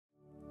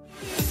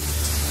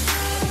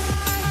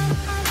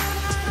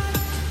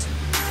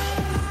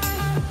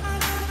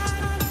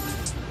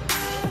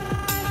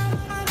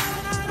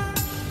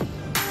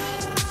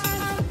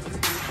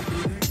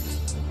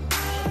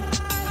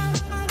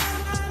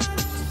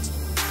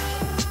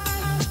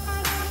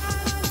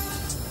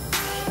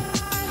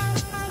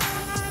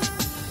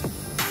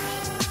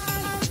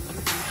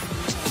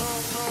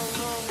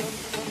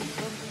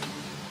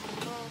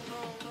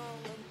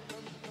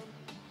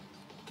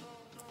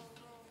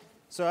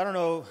So I don't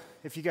know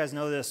if you guys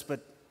know this, but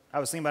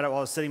I was thinking about it while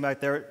I was sitting back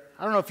there.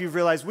 I don't know if you've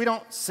realized we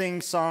don't sing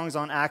songs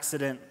on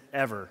accident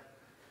ever.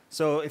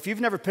 So if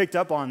you've never picked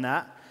up on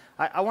that,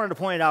 I wanted to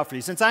point it out for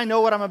you. Since I know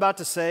what I'm about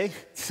to say,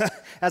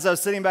 as I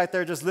was sitting back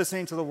there just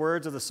listening to the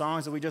words of the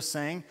songs that we just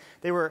sang,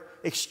 they were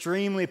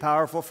extremely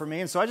powerful for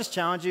me. And so I just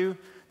challenge you,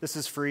 this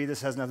is free,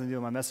 this has nothing to do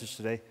with my message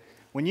today.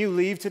 When you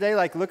leave today,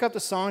 look up the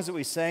songs that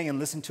we sang and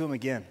listen to them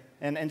again.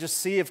 And just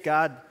see if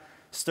God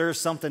stirs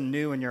something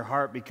new in your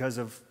heart because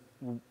of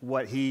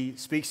what he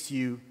speaks to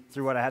you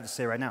through what I have to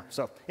say right now.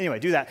 So anyway,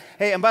 do that.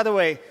 Hey, and by the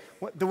way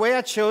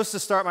I chose to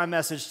start my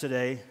message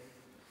today,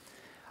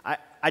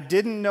 I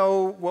didn't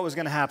know what was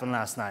going to happen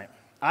last night.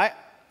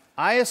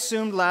 I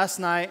assumed last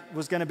night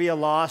was going to be a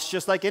loss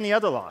just like any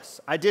other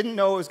loss. I didn't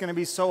know it was going to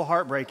be so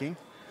heartbreaking.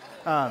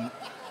 Oh,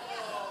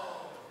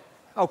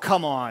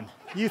 come on.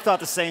 You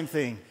thought the same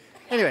thing.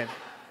 Anyway,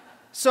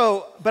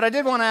 but I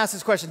did want to ask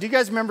this question. Do you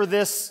guys remember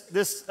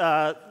this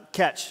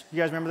catch? You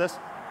guys remember this?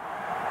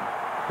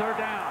 Third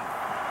down.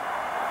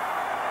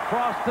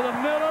 Cross to the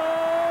middle.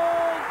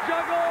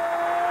 Juggle.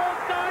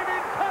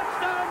 Diving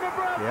touchdown,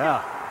 Nebraska.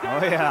 Yeah. Oh,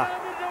 yeah.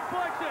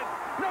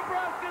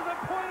 Nebraska's a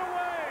point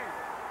away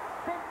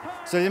from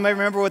time. So anybody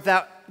remember what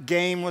that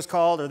game was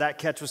called or that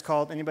catch was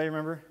called? Anybody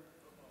remember?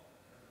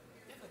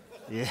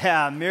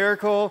 Yeah,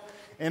 Miracle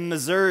in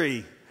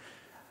Missouri.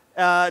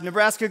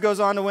 Nebraska goes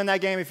on to win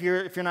that game. If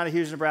you're not a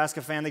huge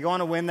Nebraska fan, they go on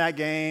to win that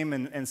game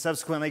and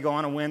subsequently go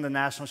on to win the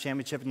national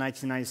championship in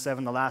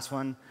 1997, the last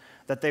one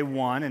that they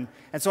won.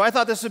 And so I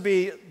thought this would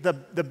be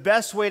the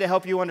best way to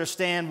help you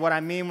understand what I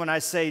mean when I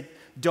say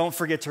don't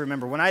forget to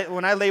remember. When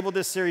I labeled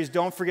this series,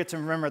 don't forget to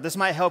remember, this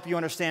might help you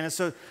understand it.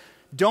 So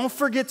don't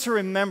forget to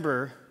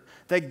remember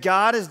that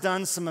God has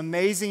done some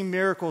amazing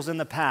miracles in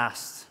the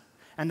past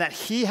and that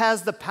he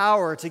has the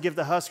power to give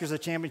the Huskers a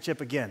championship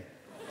again.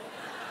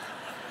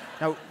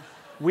 Now,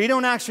 we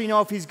don't actually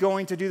know if he's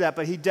going to do that,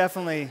 but he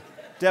definitely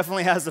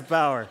has the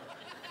power.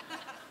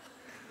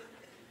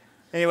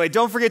 Anyway,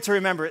 don't forget to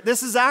remember.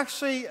 This is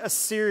actually a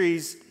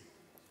series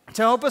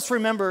to help us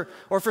remember,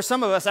 or for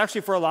some of us,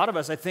 actually for a lot of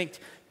us, I think,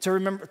 to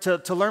remember,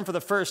 to learn for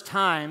the first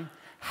time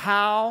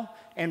how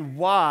and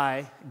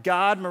why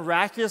God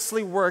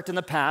miraculously worked in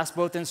the past,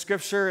 both in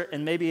Scripture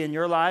and maybe in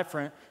your life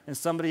or in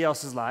somebody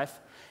else's life,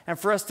 and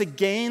for us to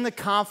gain the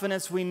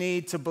confidence we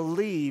need to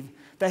believe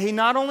that he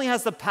not only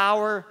has the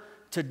power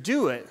to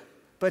do it,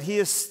 but he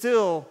is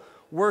still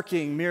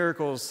working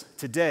miracles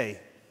today.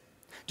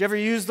 Do you ever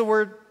use the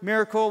word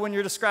miracle when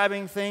you're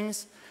describing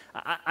things?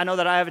 I know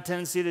that I have a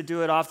tendency to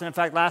do it often. In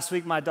fact, last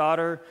week my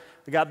daughter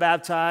got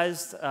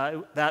baptized.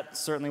 That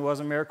certainly was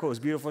a miracle. It was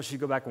beautiful. She'd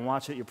go back and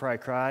watch it. You'll probably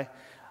cry.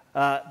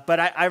 But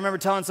I remember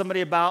telling somebody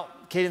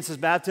about Cadence's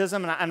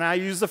baptism, and I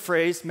used the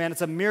phrase, man,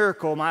 it's a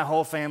miracle my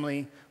whole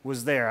family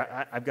was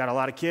there. I've got a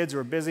lot of kids who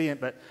are busy,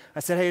 but I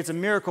said, hey, it's a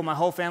miracle my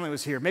whole family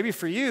was here. Maybe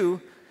for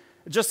you,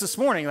 just this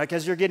morning, like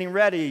as you're getting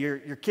ready,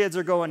 your kids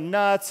are going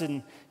nuts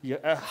and you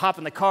hop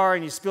in the car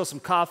and you spill some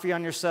coffee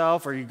on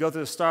yourself, or you go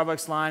through the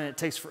Starbucks line and it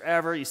takes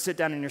forever. You sit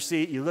down in your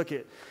seat, you look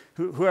at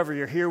whoever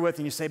you're here with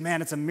and you say,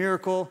 man, it's a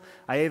miracle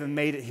I even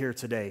made it here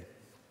today.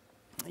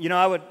 You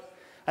know,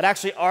 I'd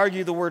actually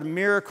argue the word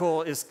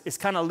miracle is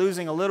kind of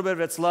losing a little bit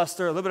of its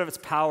luster, a little bit of its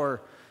power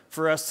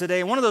for us today.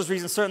 And one of those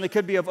reasons certainly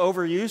could be of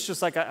overuse,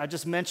 just like I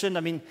just mentioned.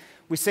 I mean,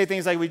 we say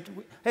things like,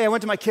 hey, I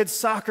went to my kid's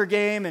soccer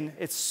game and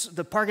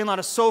the parking lot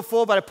is so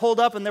full, but I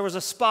pulled up and there was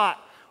a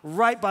spot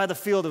right by the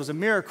field. It was a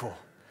miracle.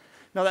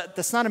 No,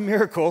 that's not a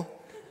miracle.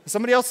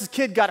 Somebody else's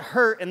kid got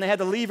hurt and they had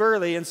to leave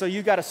early, and so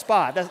you got a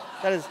spot.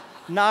 That is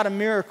not a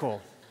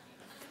miracle.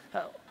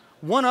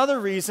 One other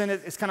reason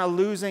it's kind of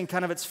losing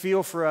kind of its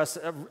feel for us,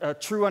 a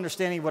true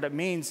understanding of what it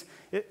means,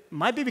 it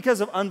might be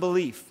because of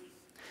unbelief.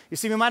 You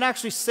see, we might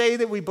actually say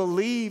that we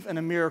believe in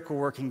a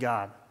miracle-working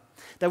God,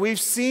 that we've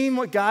seen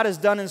what God has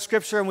done in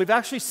Scripture, and we've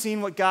actually seen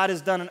what God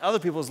has done in other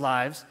people's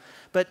lives,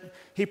 but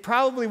he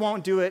probably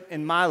won't do it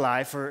in my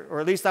life, or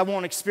at least I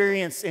won't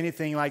experience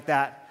anything like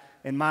that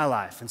in my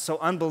life. And so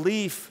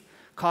unbelief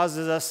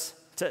causes us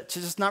to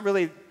just not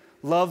really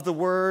love the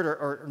Word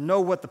or know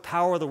what the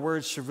power of the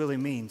Word should really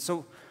mean.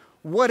 So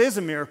what is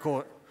a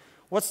miracle?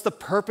 What's the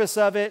purpose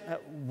of it?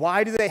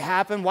 Why do they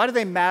happen? Why do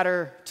they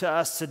matter to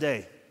us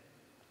today?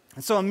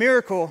 And so a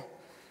miracle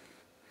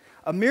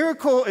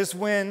is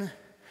when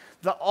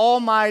the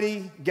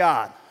Almighty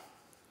God,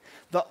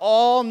 the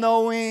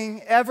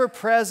all-knowing,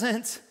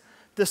 ever-present,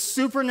 the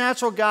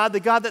supernatural God,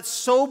 the God that's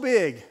so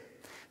big,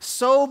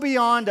 so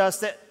beyond us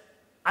that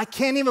I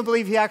can't even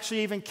believe he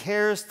actually even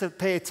cares to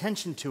pay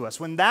attention to us.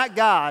 When that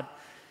God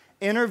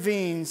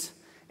intervenes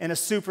in a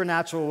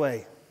supernatural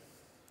way.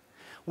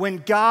 When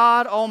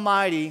God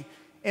Almighty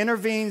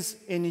intervenes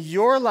in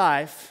your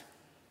life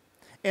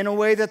in a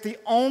way that the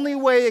only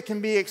way it can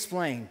be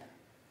explained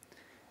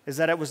is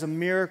that it was a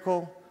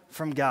miracle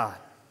from God.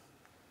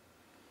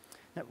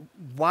 Now,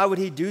 why would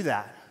he do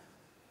that?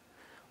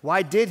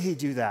 Why did he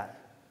do that?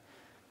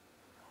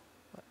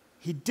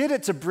 He did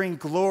it to bring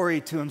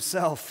glory to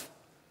himself.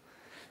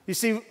 You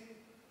see,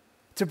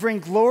 to bring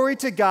glory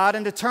to God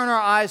and to turn our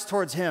eyes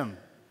towards him.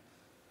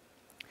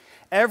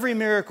 every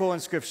miracle in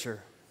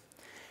Scripture,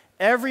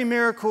 every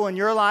miracle in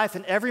your life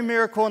and every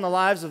miracle in the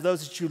lives of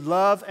those that you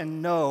love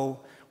and know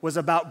was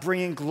about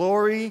bringing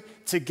glory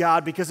to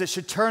God because it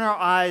should turn our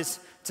eyes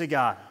to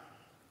God.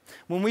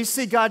 When we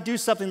see God do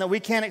something that we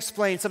can't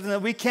explain, something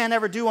that we can't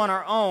ever do on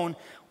our own,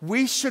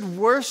 we should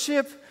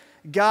worship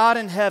God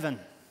in heaven.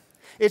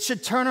 It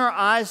should turn our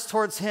eyes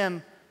towards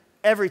Him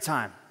every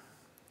time.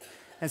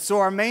 And so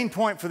our main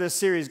point for this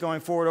series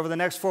going forward over the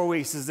next 4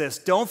 weeks is this: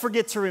 don't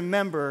forget to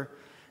remember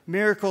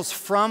miracles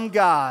from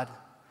God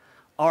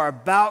are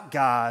about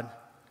God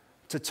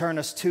to turn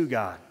us to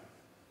God.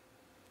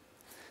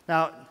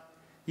 Now,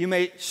 you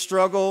may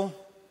struggle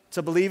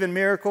to believe in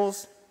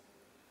miracles,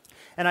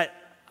 and I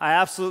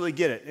absolutely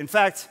get it. In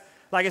fact,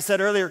 like I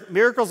said earlier,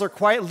 miracles are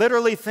quite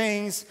literally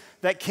things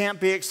that can't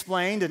be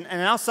explained, and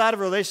outside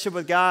of a relationship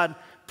with God,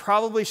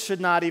 probably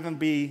should not even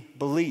be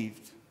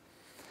believed.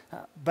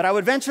 But I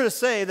would venture to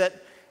say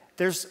that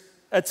there's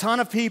a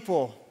ton of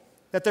people,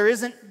 that there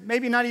isn't,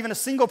 maybe not even a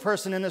single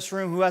person in this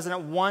room who hasn't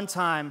at one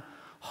time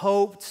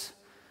hoped,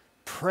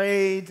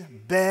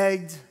 prayed,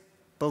 begged,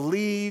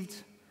 believed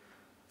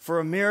for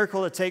a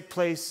miracle to take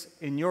place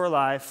in your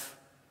life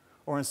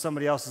or in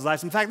somebody else's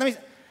life. In fact,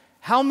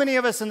 how many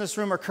of us in this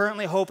room are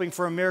currently hoping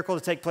for a miracle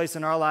to take place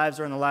in our lives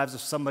or in the lives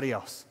of somebody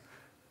else?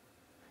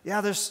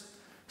 Yeah, there's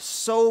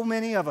so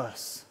many of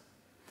us.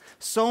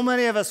 So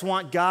many of us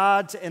want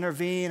God to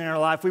intervene in our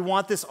life. We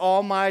want this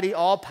almighty,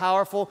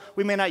 all-powerful,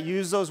 we may not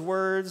use those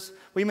words.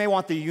 We may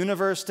want the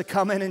universe to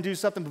come in and do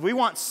something, but we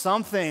want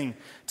something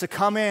to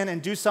come in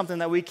and do something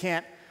that we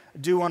can't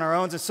do on our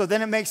own. And so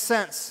then it makes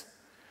sense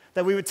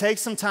that we would take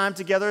some time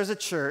together as a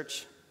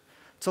church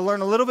to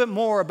learn a little bit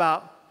more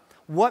about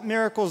what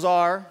miracles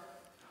are,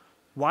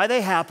 why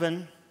they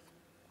happen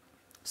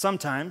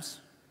sometimes,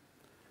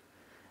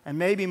 and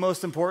maybe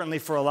most importantly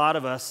for a lot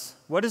of us,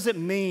 what does it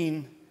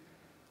mean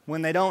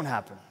when they don't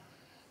happen?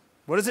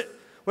 What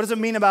does it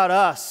mean about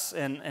us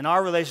and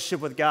our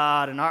relationship with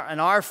God and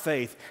our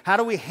faith? How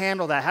do we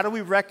handle that? How do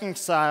we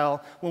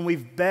reconcile when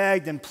we've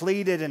begged and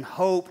pleaded and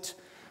hoped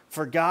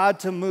for God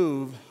to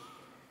move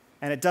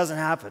and it doesn't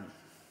happen?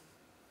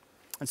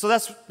 And so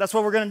that's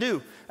what we're going to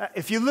do.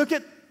 If you look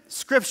at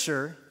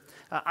Scripture,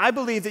 I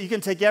believe that you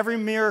can take every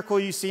miracle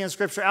you see in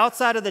Scripture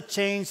outside of the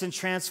changed and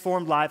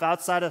transformed life,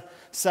 outside of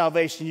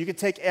salvation. You can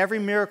take every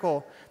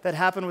miracle that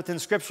happened within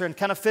Scripture and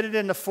kind of fit it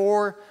into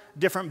 4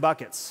 different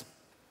buckets.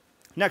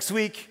 Next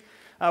week,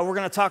 we're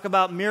going to talk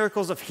about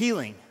miracles of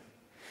healing.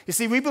 You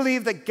see, we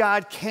believe that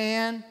God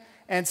can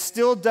and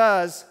still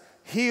does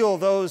heal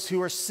those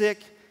who are sick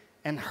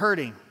and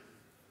hurting.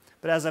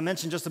 But as I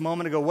mentioned just a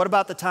moment ago, what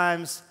about the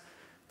times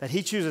that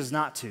He chooses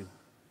not to?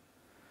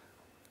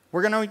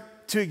 We're going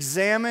to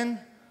examine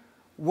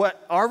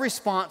what our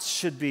response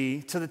should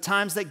be to the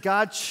times that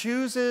God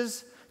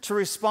chooses to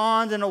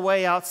respond in a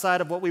way outside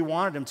of what we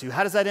wanted Him to.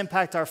 How does that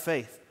impact our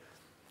faith?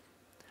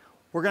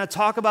 We're going to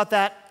talk about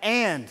that,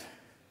 and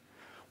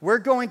we're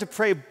going to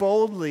pray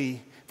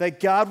boldly that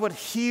God would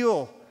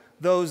heal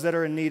those that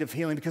are in need of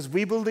healing because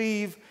we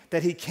believe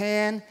that He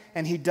can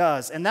and He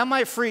does. And that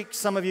might freak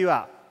some of you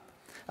out.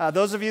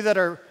 Those of you that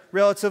are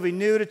relatively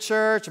new to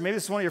church, or maybe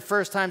this is one of your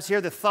first times here,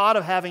 the thought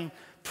of having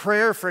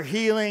prayer for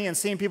healing and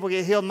seeing people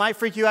get healed might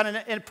freak you out, and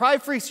it probably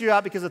freaks you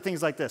out because of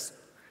things like this.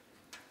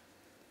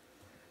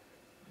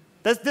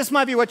 This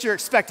might be what you're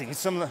expecting.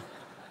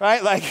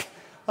 Right? Like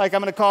I'm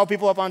going to call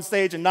people up on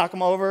stage and knock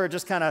them over, or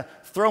just kind of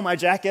throw my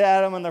jacket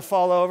at them and they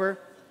fall over.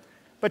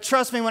 But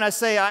trust me when I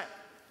say I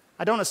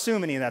don't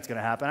assume any of that's going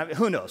to happen. I mean,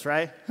 who knows,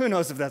 right? Who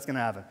knows if that's going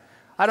to happen?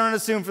 I don't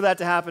assume for that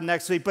to happen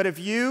next week. But if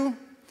you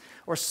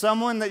or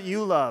someone that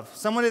you love,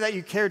 somebody that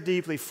you care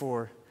deeply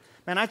for,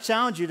 man, I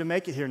challenge you to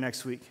make it here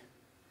next week.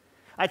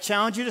 I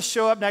challenge you to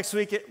show up next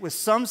week with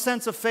some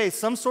sense of faith,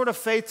 some sort of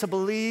faith to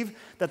believe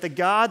that the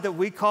God that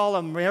we call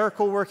a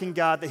miracle-working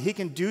God, that He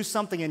can do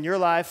something in your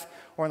life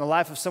or in the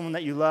life of someone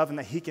that you love and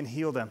that He can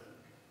heal them.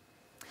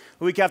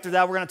 The week after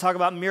that, we're going to talk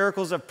about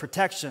miracles of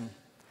protection.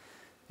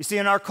 You see,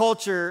 in our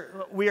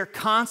culture, we are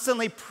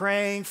constantly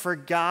praying for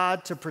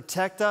God to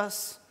protect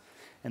us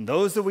and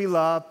those that we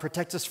love,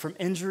 protect us from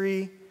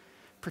injury,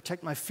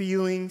 protect my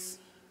feelings,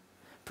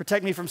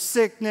 protect me from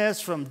sickness,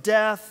 from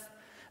death.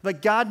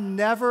 But God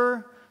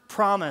never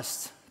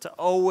promised to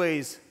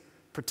always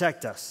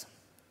protect us.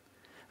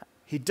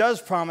 He does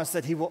promise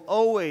that He will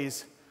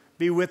always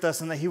be with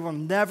us and that He will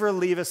never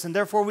leave us, and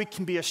therefore we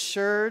can be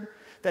assured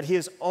that He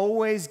is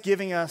always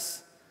giving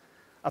us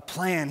a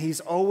plan. He's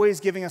always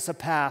giving us a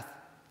path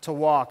to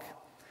walk.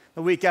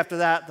 The week after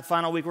that, the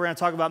final week, we're going to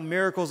talk about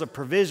miracles of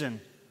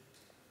provision.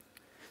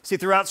 See,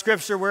 throughout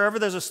Scripture, wherever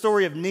there's a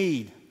story of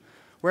need,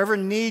 wherever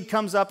need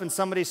comes up in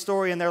somebody's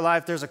story in their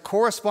life, there's a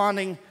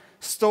corresponding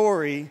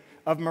story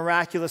of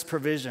miraculous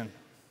provision.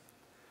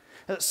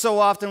 So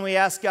often we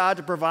ask God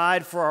to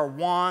provide for our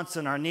wants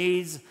and our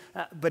needs,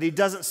 but He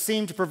doesn't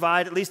seem to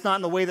provide, at least not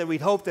in the way that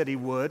we'd hope that He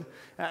would.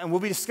 And we'll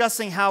be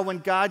discussing how when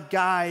God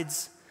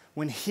guides,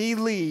 when He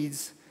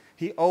leads,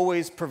 He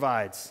always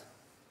provides.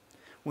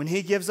 When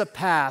He gives a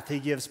path, He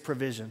gives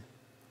provision.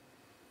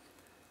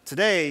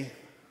 Today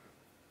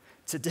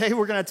Today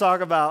we're going to talk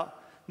about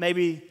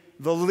maybe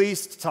the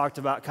least talked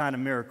about kind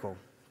of miracle.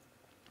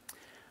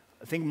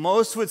 I think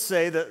most would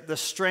say that the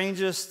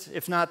strangest,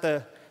 if not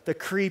the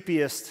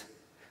creepiest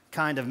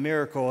kind of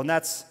miracle, and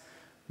that's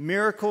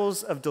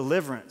miracles of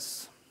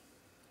deliverance.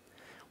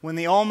 When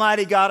the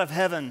Almighty God of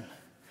heaven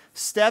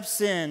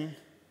steps in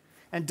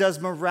and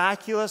does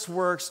miraculous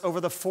works over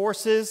the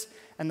forces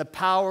and the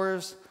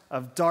powers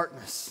of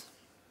darkness,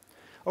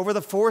 over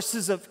the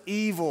forces of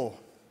evil,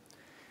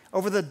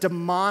 over the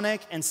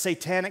demonic and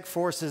satanic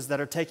forces that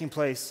are taking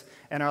place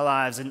in our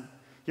lives. And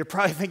you're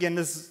probably thinking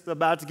this is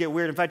about to get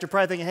weird. In fact, you're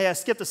probably thinking, hey, I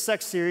skipped the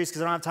sex series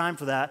because I don't have time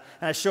for that,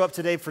 and I show up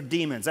today for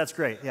demons. That's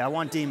great. Yeah, I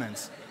want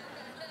demons.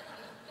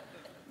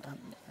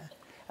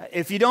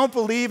 If you don't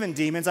believe in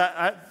demons,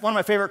 one of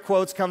my favorite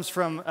quotes comes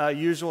from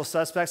Usual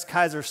Suspects,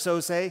 Kaiser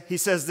Sose. He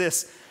says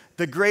this: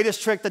 the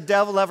greatest trick the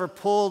devil ever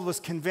pulled was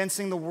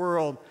convincing the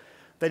world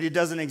that he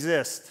doesn't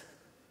exist.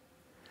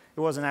 It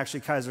wasn't actually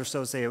Kaiser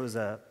Sose, it was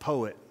a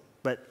poet,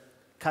 but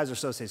Kaiser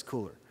Sose is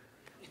cooler.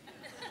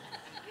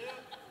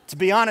 To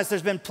be honest,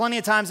 there's been plenty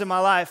of times in my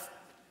life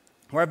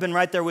where I've been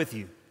right there with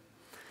you.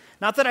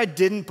 Not that I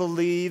didn't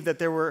believe that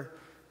there were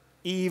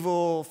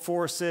evil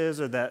forces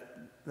or that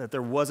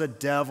there was a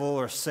devil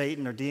or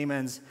Satan or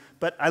demons,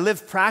 but I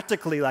lived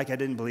practically like I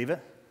didn't believe it.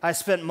 I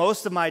spent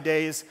most of my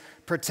days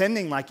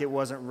pretending like it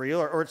wasn't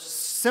real or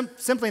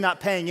simply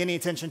not paying any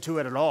attention to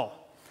it at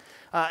all.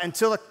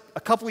 Until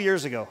a couple of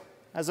years ago,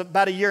 as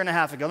about a year and a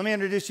half ago. Let me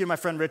introduce you to my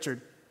friend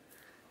Richard.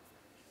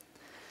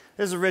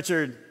 This is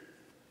Richard.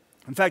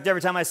 In fact,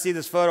 every time I see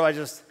this photo,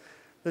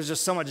 there's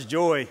just so much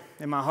joy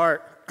in my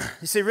heart.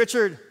 You see,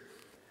 Richard,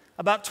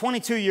 about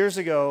 22 years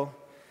ago,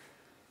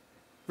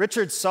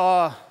 Richard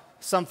saw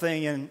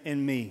something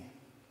in me,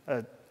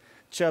 a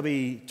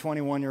chubby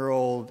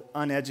 21-year-old,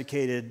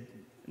 uneducated,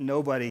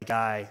 nobody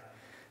guy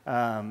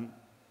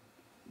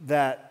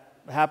that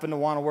happened to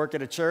want to work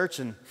at a church,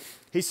 and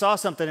he saw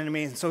something in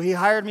me. So he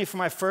hired me for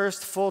my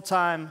first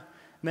full-time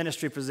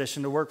ministry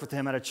position to work with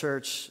him at a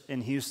church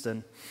in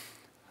Houston.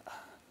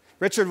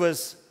 Richard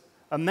was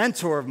a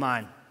mentor of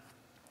mine.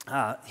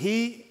 I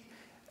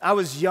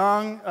was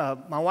young.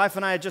 My wife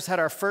and I had just had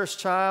our first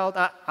child.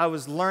 I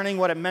was learning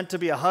what it meant to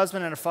be a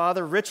husband and a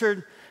father.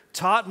 Richard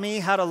taught me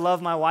how to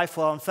love my wife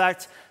well. In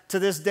fact, to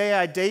this day,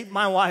 I date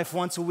my wife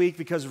once a week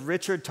because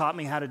Richard taught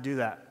me how to do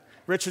that.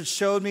 Richard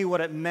showed me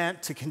what it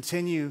meant to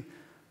continue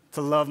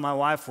to love my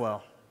wife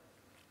well.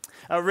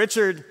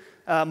 Richard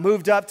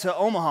moved up to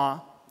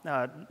Omaha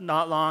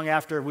not long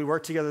after we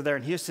worked together there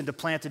in Houston to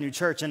plant a new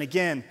church. And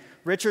again,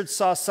 Richard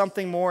saw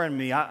something more in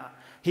me.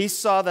 He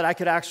saw that I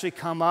could actually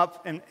come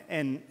up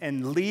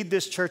and lead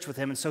this church with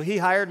him. And so he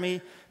hired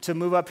me to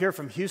move up here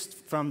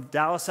from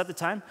Dallas at the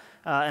time.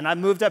 And I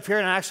moved up here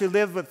and I actually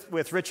lived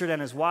with Richard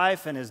and his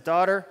wife and his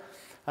daughter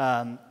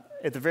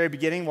at the very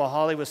beginning while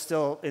Holly was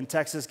still in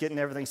Texas getting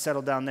everything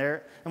settled down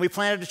there. And we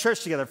planted a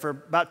church together for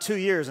about 2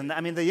 years. And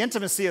I mean, the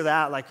intimacy of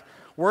that, like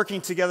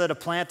working together to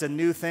plant a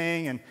new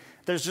thing, and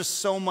there's just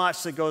so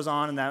much that goes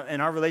on in that,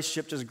 and our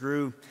relationship just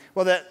grew.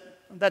 Well,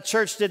 that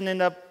church didn't end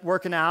up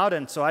working out,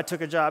 and so I took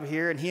a job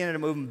here, and he ended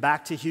up moving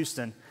back to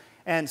Houston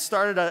and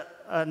started a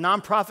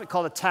nonprofit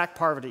called Attack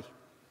Poverty.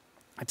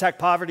 Attack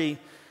Poverty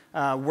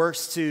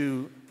works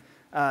to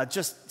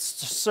just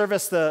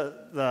service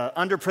the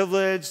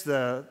underprivileged,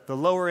 the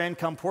lower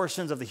income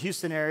portions of the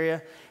Houston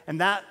area,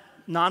 and that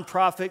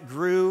nonprofit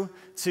grew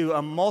to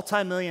a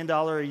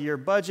multi-million-dollar a year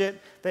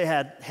budget. They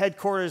had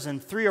headquarters in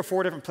 3 or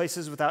 4 different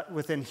places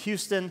within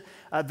Houston.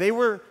 They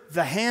were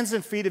the hands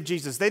and feet of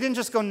Jesus. They didn't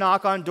just go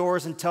knock on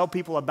doors and tell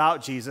people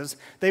about Jesus.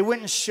 They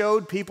went and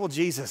showed people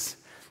Jesus.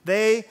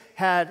 They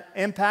had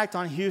impact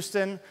on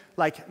Houston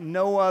like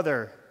no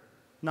other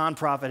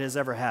nonprofit has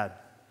ever had.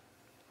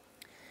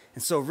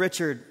 And so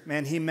Richard,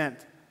 man, he meant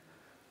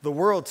the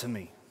world to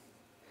me.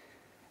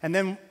 And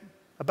then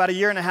about a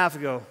year and a half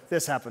ago,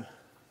 this happened.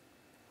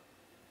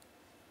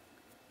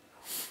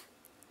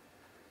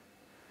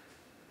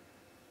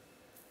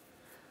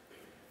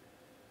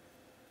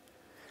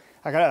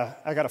 I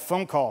got a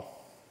phone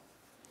call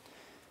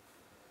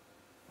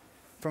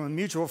from a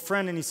mutual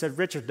friend, and he said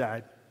Richard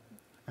died.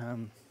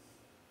 And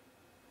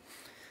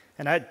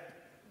I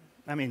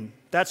mean,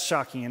 that's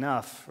shocking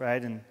enough,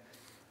 right? And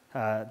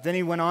then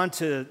he went on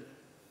to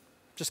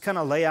just kind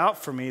of lay out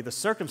for me the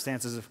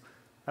circumstances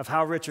of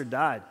how Richard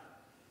died.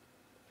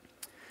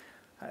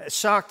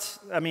 Shocked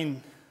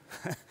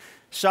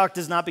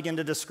does not begin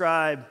to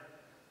describe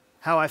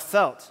how I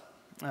felt.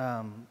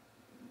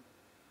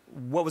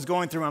 What was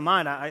going through my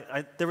mind,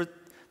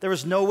 there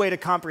was no way to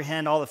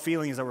comprehend all the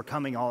feelings that were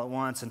coming all at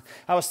once. And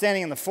I was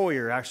standing in the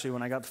foyer, actually,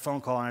 when I got the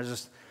phone call, and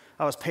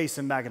I was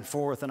pacing back and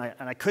forth, and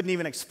I couldn't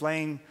even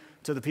explain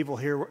to the people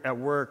here at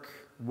work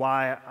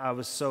why I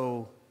was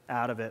so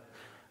out of it.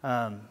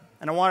 And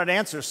I wanted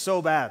answers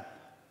so bad.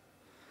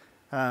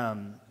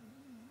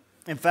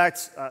 In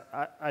fact,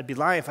 I'd be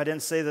lying if I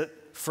didn't say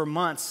that for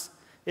months,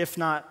 if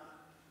not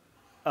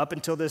up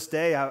until this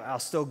day, I'll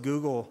still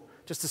Google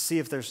just to see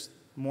if there's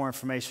more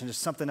information,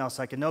 just something else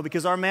I can know,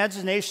 because our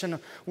imagination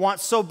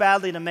wants so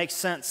badly to make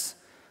sense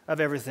of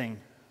everything.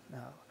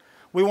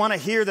 We want to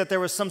hear that there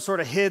was some sort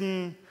of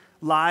hidden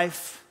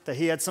life, that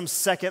he had some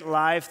second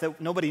life that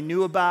nobody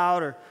knew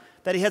about, or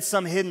that he had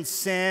some hidden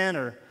sin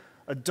or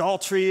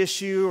adultery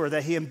issue, or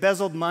that he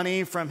embezzled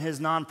money from his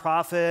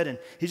nonprofit and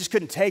he just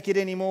couldn't take it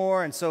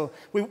anymore. And so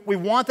we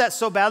want that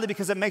so badly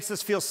because it makes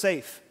us feel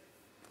safe.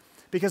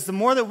 Because the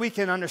more that we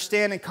can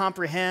understand and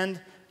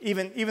comprehend,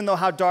 even though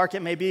how dark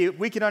it may be,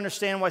 we can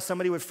understand why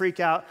somebody would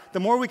freak out. The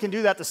more we can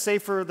do that, the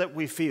safer that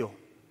we feel.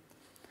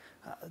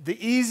 The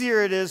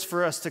easier it is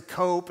for us to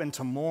cope and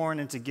to mourn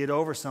and to get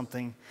over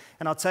something.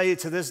 And I'll tell you,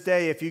 to this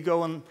day, if you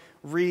go and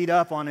read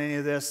up on any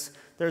of this,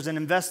 there's an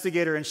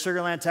investigator in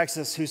Sugar Land,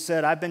 Texas, who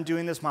said, I've been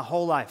doing this my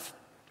whole life.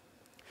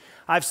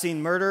 I've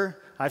seen murder,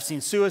 I've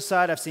seen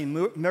suicide, I've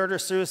seen murder,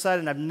 suicide,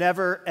 and I've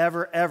never,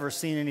 ever, ever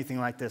seen anything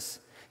like this.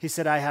 He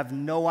said, I have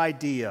no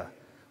idea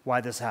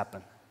why this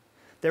happened.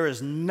 There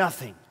is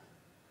nothing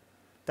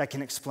that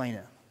can explain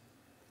it.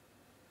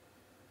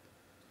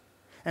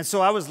 And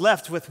so I was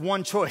left with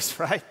one choice,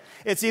 right?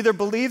 It's either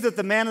believe that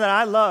the man that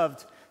I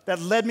loved,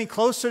 that led me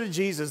closer to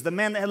Jesus, the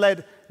man that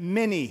led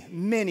many,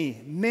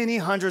 many, many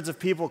hundreds of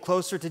people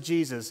closer to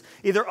Jesus,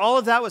 either all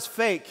of that was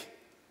fake,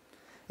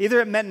 either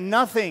it meant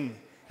nothing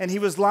and he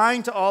was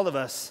lying to all of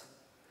us,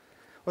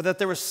 or that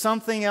there was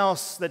something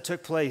else that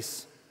took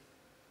place,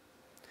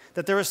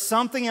 that there was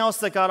something else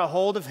that got a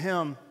hold of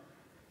him,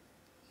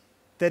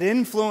 that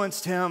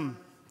influenced him,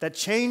 that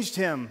changed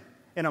him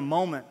in a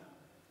moment,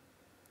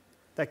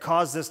 that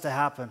caused this to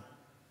happen.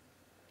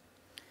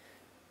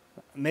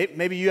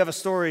 Maybe you have a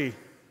story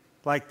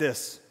like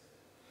this,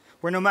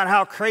 where no matter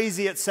how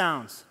crazy it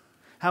sounds,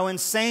 how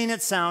insane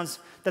it sounds,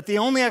 that the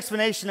only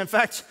explanation, in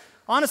fact,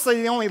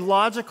 honestly, the only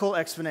logical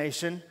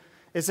explanation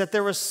is that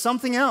there was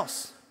something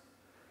else,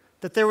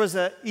 that there was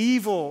an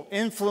evil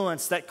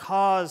influence that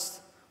caused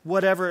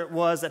whatever it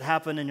was that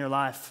happened in your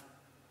life.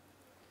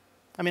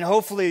 I mean,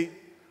 hopefully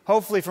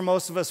for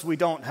most of us, we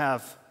don't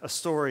have a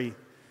story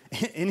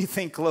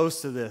anything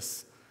close to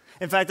this.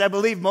 In fact, I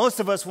believe most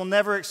of us will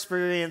never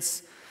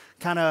experience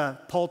kind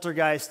of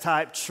poltergeist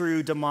type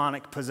true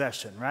demonic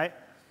possession, right?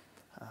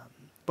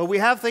 But we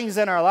have things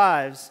in our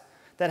lives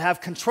that have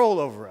control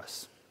over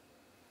us.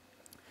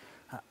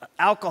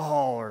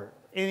 Alcohol or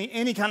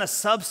any kind of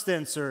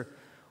substance or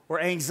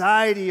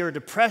anxiety or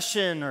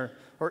depression or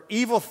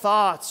evil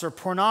thoughts or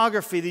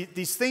pornography,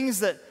 these things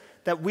that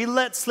we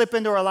let slip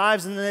into our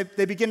lives and then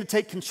they begin to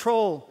take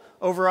control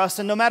over us.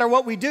 And no matter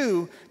what we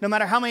do, no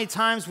matter how many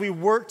times we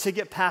work to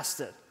get past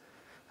it,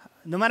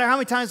 no matter how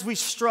many times we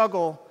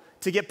struggle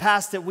to get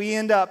past it, we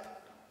end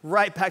up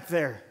right back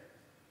there.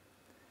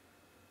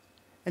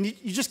 And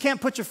you just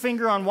can't put your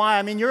finger on why.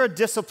 I mean, you're a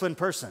disciplined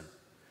person,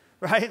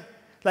 right?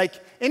 Like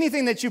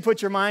anything that you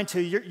put your mind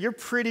to, you're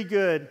pretty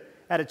good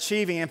at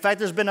achieving. In fact,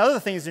 there's been other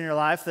things in your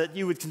life that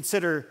you would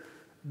consider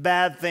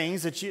bad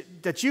things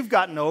that you've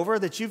gotten over,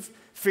 that you've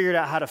figured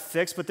out how to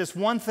fix. But this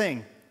one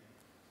thing,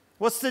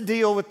 what's the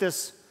deal with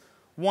this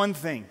one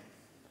thing?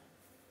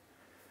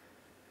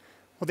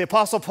 Well, the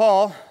Apostle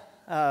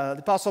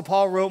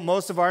Paul wrote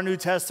most of our New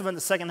Testament,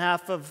 the second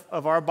half of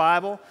our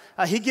Bible.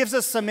 He gives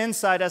us some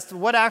insight as to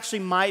what actually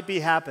might be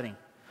happening,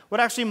 what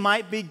actually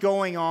might be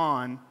going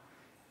on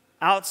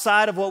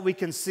outside of what we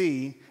can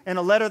see in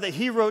a letter that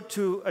he wrote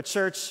to a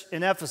church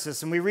in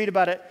Ephesus. And we read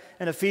about it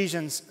in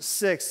Ephesians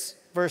 6,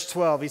 verse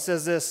 12. He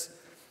says this,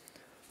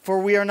 "For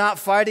we are not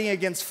fighting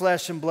against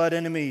flesh and blood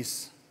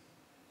enemies,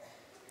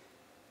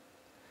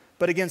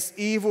 but against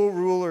evil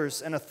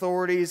rulers and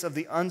authorities of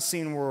the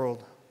unseen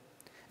world,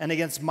 and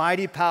against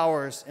mighty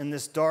powers in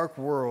this dark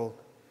world,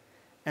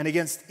 and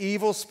against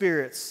evil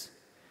spirits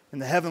in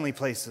the heavenly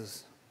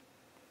places."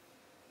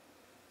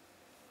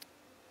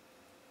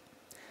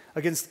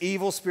 Against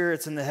evil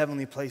spirits in the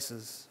heavenly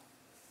places.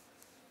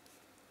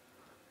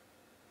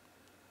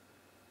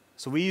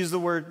 So we use the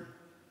word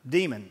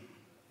demon.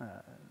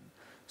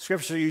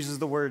 Scripture uses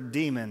the word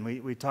demon.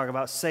 We talk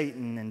about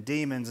Satan and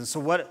demons. And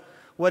so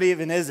what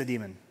even is a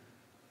demon?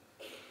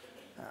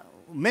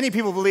 Many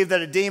people believe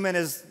that a demon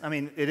is,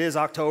 it is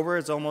October,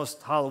 it's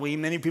almost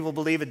Halloween. Many people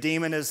believe a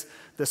demon is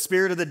the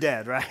spirit of the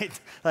dead, right?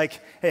 Like,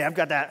 hey, I've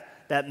got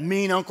that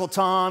mean Uncle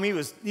Tom. He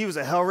was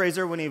a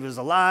hellraiser when he was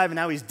alive, and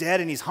now he's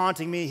dead and he's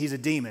haunting me. He's a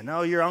demon.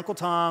 No, your Uncle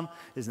Tom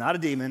is not a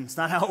demon. It's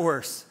not how it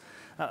works.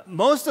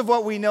 Most of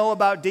what we know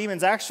about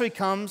demons actually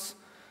comes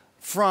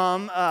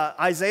from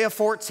Isaiah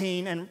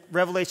 14 and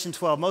Revelation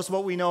 12. Most of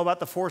what we know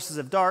about the forces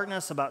of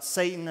darkness, about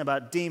Satan,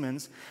 about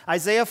demons.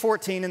 Isaiah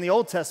 14 in the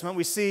Old Testament,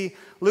 we see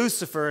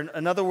Lucifer,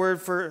 another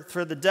word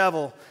for the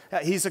devil.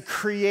 He's a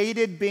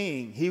created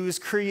being. He was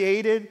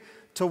created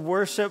to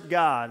worship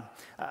God.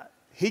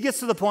 He gets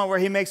to the point where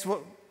he makes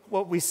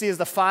what we see as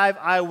the 5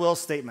 I will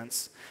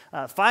statements.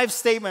 5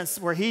 statements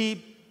where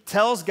he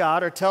tells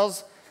God or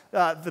tells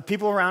the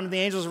people around him, the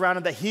angels around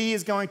him, that he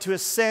is going to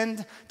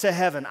ascend to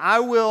heaven.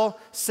 I will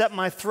set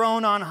my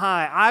throne on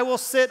high. I will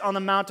sit on the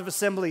Mount of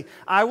Assembly.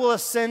 I will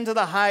ascend to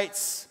the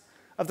heights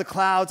of the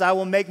clouds. I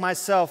will make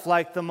myself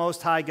like the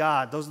Most High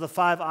God. Those are the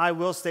 5 I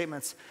will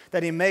statements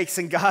that he makes.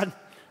 And God,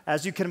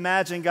 as you can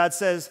imagine, God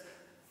says,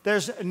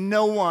 there's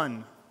no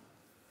one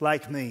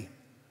like me.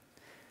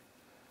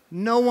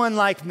 no one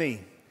like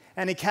me.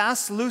 And he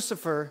casts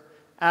Lucifer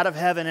out of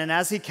heaven. And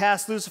as he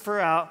casts Lucifer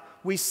out,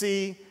 we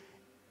see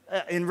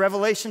in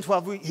Revelation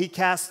 12, he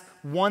casts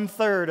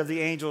 1/3 of the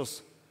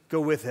angels go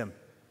with him.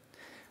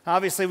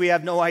 Obviously, we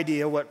have no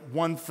idea what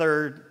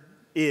 1/3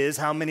 is,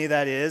 how many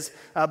that is.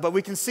 But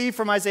we can see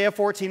from Isaiah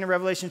 14 and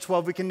Revelation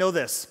 12, we can know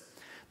this.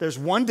 There's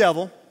one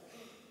devil,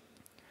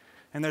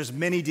 and there's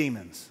many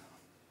demons.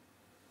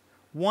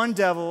 One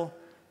devil,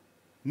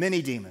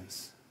 many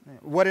demons.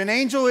 What an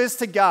angel is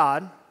to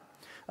God,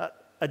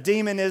 a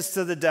demon is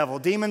to the devil.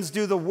 Demons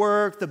do the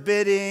work, the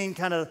bidding,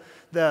 kind of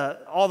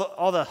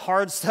all the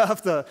hard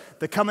stuff,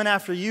 the coming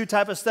after you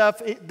type of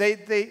stuff.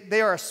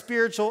 They are a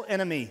spiritual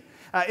enemy.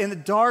 In the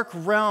dark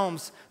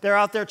realms, they're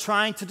out there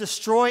trying to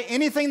destroy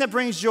anything that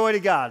brings joy to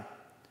God.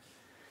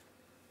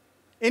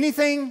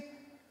 Anything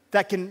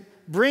that can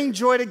bring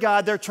joy to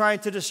God, they're trying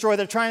to destroy.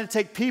 They're trying to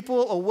take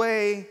people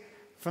away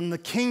from the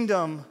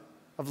kingdom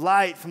of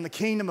light, from the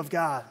kingdom of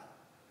God.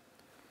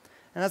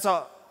 And that's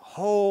a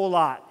whole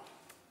lot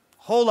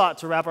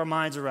to wrap our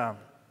minds around.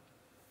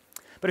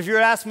 But if you were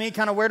to ask me,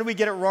 kind of where do we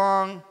get it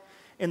wrong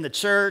in the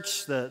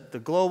church,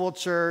 the global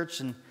church,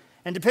 and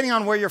depending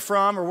on where you're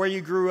from or where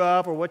you grew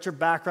up or what your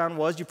background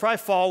was, you probably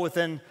fall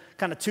within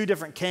kind of two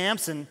different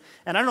camps. And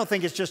I don't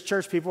think it's just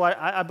church people.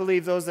 I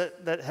believe those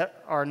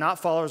that are not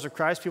followers of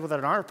Christ, people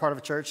that aren't part of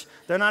a church,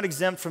 they're not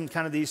exempt from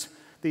kind of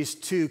these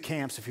two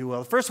camps, if you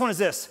will. The first one is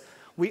this.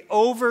 We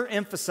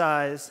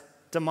overemphasize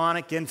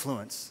demonic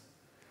influence.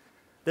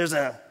 There's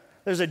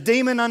a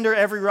demon under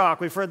every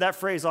rock. We've heard that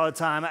phrase all the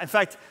time. In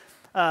fact,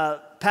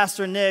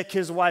 Pastor Nick,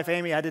 his wife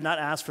Amy, I did not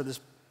ask for this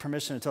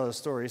permission to tell the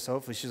story, so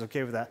hopefully she's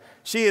okay with that.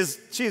 She's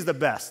the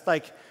best.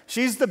 Like,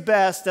 she's the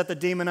best at the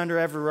demon under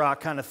every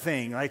rock kind of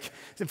thing. Like,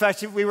 in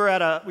fact, we were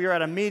at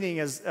a meeting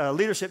as a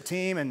leadership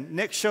team, and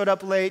Nick showed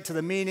up late to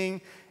the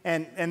meeting,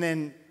 and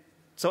then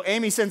so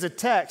Amy sends a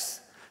text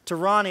to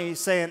Ronnie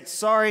saying,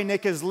 "Sorry,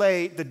 Nick is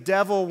late. The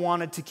devil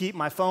wanted to keep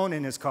my phone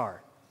in his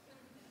car."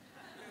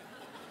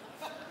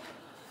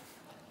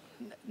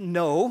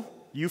 No.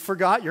 You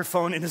forgot your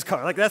phone in his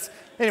car. Like, that's,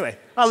 anyway,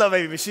 I love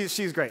Amy.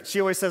 She's great.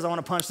 She always says, I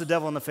want to punch the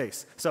devil in the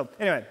face. So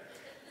anyway,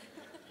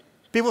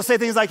 people say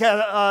things like,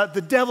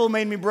 the devil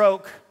made me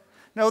broke.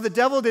 No, the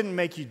devil didn't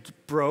make you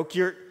broke.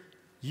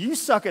 You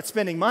suck at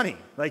spending money.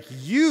 Like,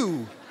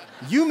 you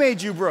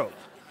made you broke.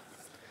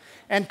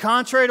 And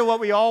contrary to what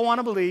we all want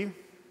to believe,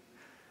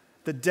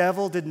 the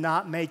devil did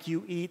not make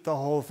you eat the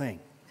whole thing.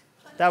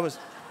 That was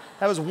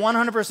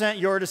 100%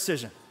 your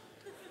decision.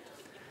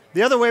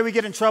 The other way we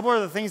get in trouble,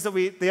 or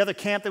the other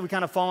camp that we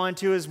kind of fall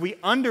into, is we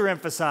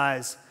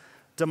underemphasize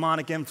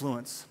demonic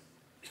influence.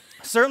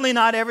 Certainly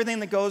not everything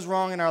that goes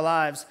wrong in our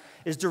lives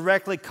is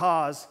directly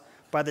caused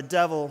by the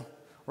devil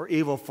or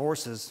evil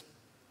forces.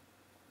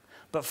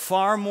 But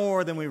far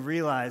more than we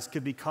realize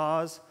could be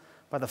caused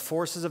by the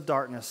forces of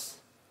darkness.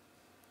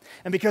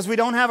 And because we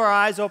don't have our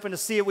eyes open to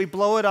see it, we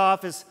blow it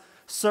off as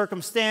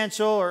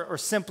circumstantial or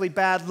simply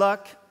bad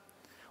luck,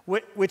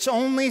 which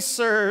only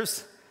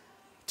serves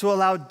to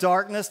allow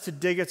darkness to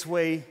dig its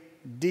way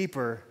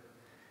deeper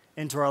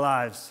into our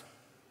lives.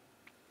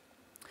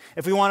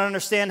 If we want to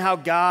understand how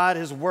God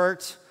has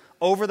worked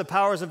over the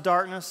powers of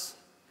darkness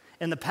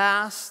in the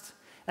past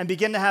and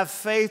begin to have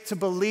faith to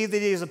believe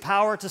that He has the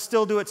power to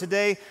still do it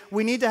today,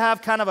 we need to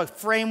have kind of a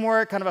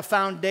framework, kind of a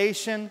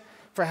foundation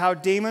for how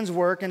demons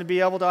work and to be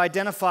able to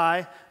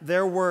identify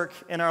their work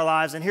in our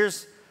lives. And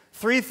here's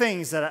 3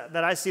 things that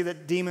I see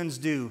that demons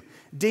do.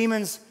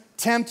 Demons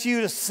tempt you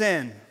to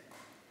sin.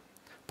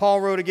 Paul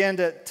wrote again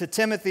to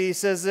Timothy, he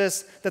says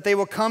this, that they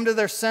will come to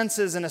their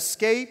senses and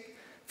escape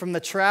from the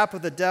trap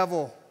of the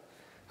devil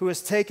who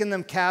has taken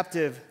them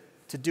captive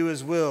to do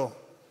his will.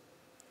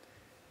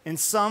 In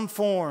some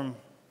form,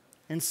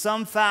 in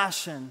some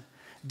fashion,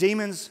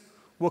 demons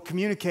will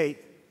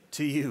communicate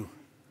to you.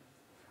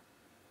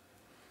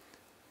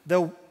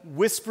 They'll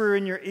whisper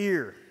in your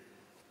ear.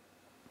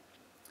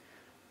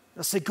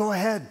 They'll say, go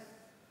ahead.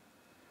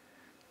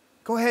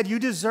 Go ahead, you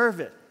deserve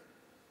it.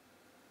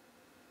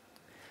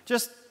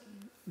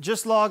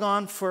 Just log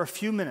on for a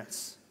few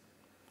minutes.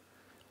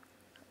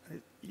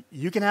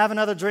 You can have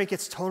another drink.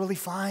 It's totally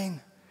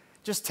fine.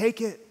 Just take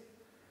it.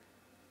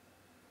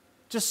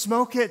 Just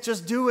smoke it.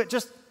 Just do it.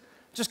 Just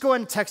go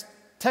ahead and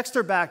text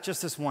her back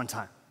just this one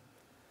time.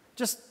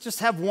 Just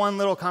have one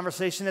little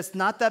conversation. It's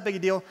not that big a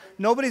deal.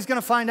 Nobody's going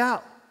to find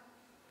out.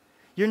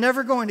 You're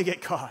never going to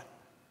get caught.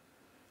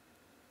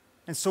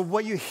 And so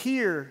what you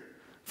hear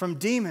from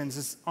demons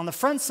is, on the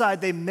front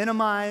side, they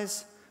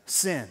minimize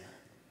sin.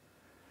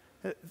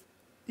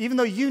 Even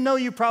though you know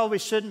you probably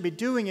shouldn't be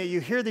doing it,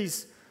 you hear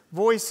these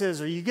voices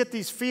or you get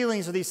these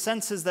feelings or these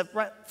senses that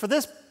for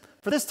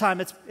this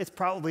time it's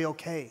probably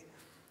okay.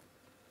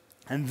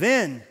 And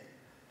then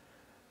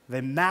they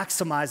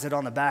maximize it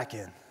on the back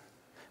end.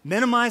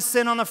 Minimize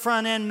sin on the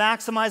front end,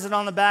 maximize it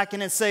on the back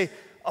end, and say,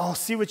 oh,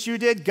 see what you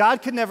did?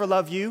 God could never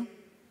love you.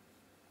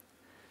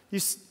 You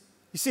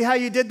see how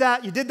you did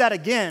that? You did that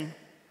again.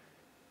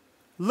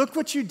 Look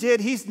what you did.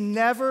 He's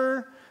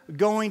never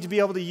going to be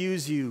able to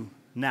use you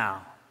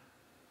now.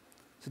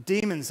 So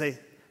demons,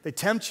 they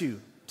tempt you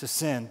to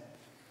sin.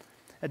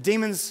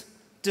 Demons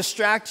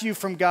distract you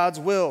from God's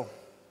will.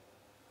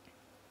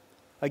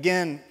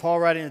 Again, Paul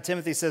writing to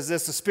Timothy says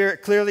this, the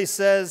Spirit clearly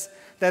says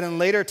that in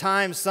later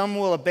times some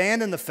will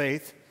abandon the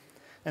faith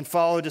and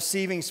follow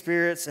deceiving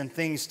spirits and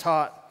things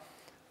taught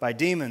by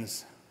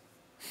demons.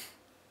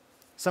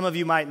 Some of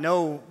you might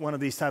know one of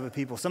these type of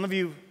people. Some of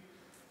you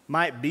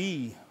might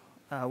be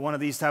one of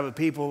these type of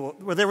people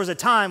where there was a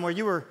time where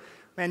you were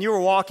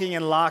walking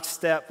in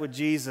lockstep with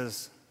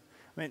Jesus.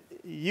 I mean,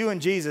 you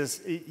and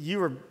Jesus, you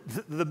were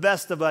the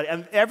best of buddies.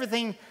 And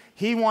everything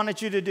he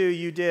wanted you to do,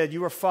 you did.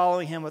 You were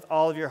following him with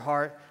all of your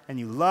heart, and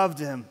you loved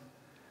him.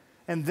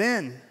 And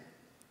then,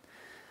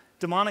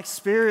 demonic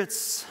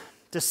spirits,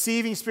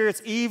 deceiving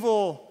spirits,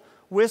 evil,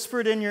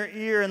 whispered in your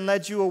ear and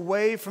led you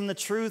away from the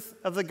truth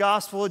of the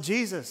gospel of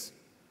Jesus.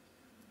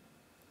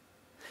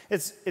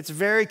 It's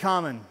very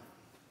common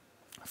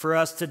for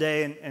us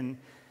today, and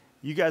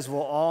you guys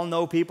will all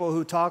know people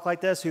who talk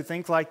like this, who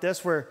think like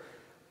this, where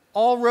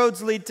all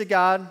roads lead to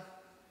God.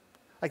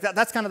 Like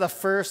that's kind of the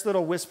first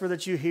little whisper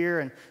that you hear,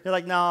 and you're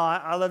like, no,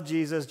 I love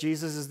Jesus.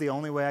 Jesus is the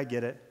only way I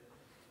get it.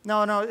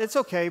 No, it's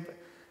okay.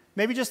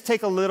 Maybe just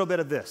take a little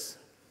bit of this,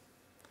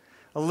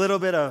 a little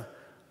bit of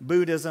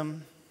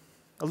Buddhism,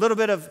 a little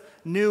bit of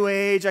New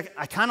Age.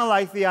 I kind of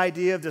like the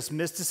idea of this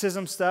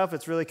mysticism stuff.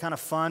 It's really kind of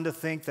fun to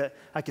think that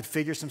I could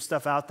figure some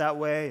stuff out that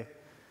way.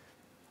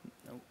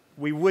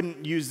 We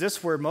wouldn't use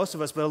this word, most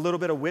of us, but a little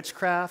bit of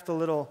witchcraft, a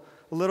little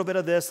bit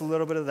of this, a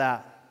little bit of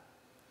that.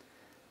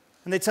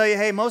 And they tell you,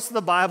 hey, most of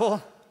the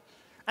Bible,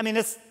 I mean,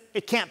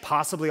 it can't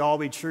possibly all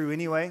be true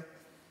anyway.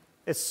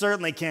 It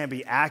certainly can't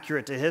be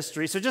accurate to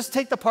history. So just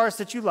take the parts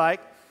that you like,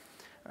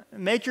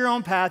 make your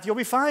own path, you'll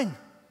be fine.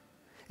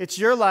 It's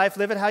your life,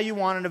 live it how you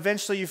want, and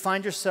eventually you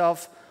find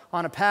yourself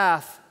on a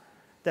path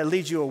that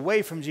leads you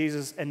away from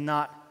Jesus and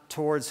not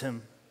towards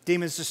him.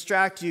 Demons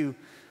distract you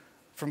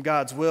from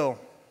God's will.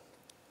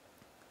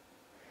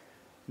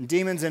 And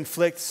demons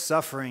inflict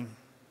suffering.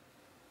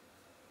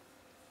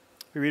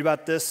 We read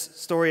about this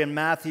story in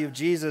Matthew of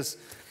Jesus.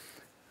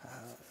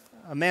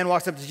 A man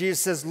walks up to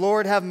Jesus and says,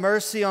 Lord, have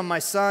mercy on my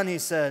son, he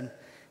said.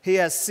 He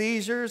has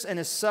seizures and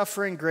is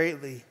suffering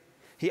greatly.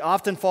 He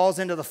often falls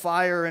into the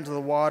fire or into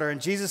the water.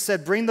 And Jesus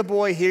said, bring the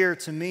boy here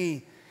to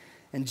me.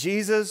 And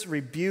Jesus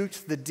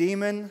rebuked the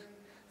demon,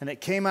 and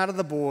it came out of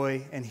the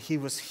boy, and he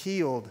was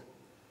healed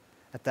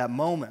at that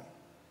moment.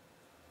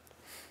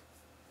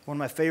 One of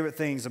my favorite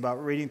things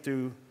about reading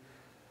through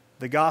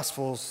the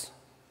Gospels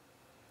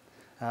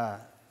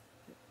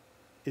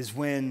is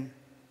when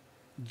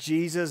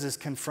Jesus is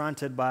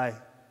confronted by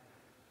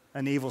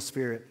an evil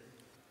spirit.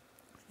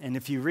 And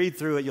if you read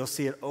through it, you'll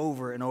see it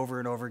over and over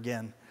and over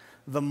again.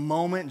 The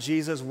moment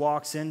Jesus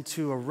walks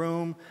into a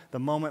room, the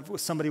moment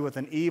somebody with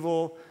an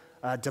evil,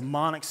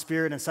 demonic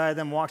spirit inside of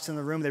them walks in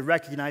the room, they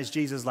recognize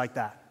Jesus like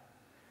that.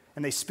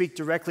 And they speak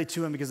directly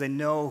to him because they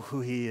know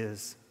who he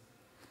is.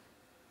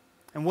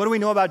 And what do we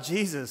know about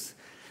Jesus?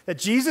 That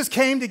Jesus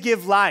came to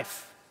give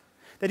life.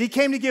 That he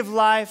came to give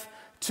life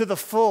to the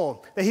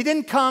full. That he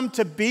didn't come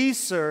to be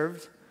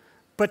served,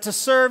 but to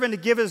serve and to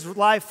give his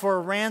life for a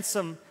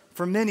ransom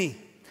for many.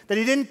 That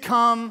he didn't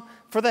come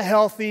for the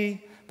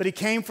healthy, but he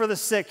came for the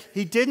sick.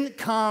 He didn't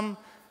come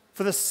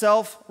for the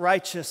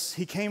self-righteous.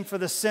 He came for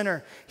the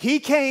sinner. He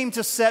came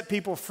to set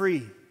people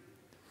free.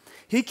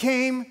 He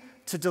came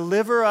to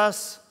deliver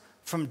us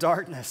from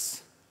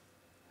darkness.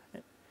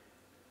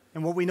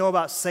 And what we know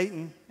about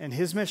Satan and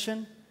his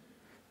mission,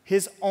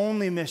 his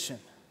only mission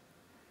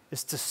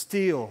is to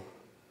steal,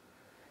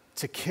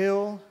 to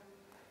kill,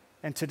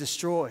 and to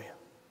destroy.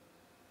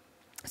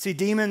 See,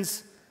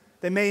 demons,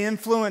 they may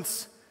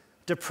influence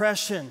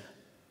depression.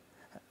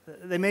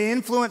 They may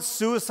influence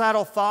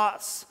suicidal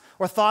thoughts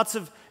or thoughts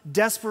of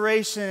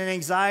desperation and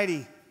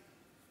anxiety.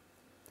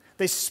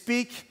 They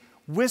speak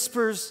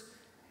whispers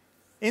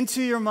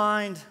into your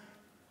mind.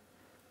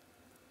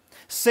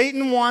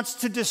 Satan wants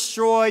to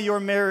destroy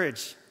your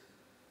marriage.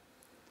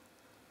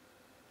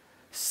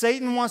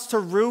 Satan wants to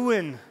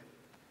ruin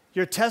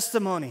your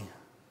testimony.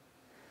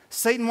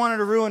 Satan wanted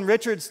to ruin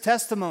Richard's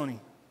testimony.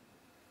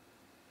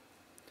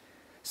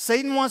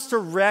 Satan wants to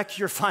wreck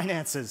your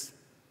finances.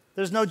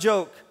 There's no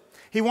joke.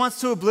 He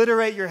wants to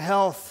obliterate your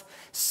health.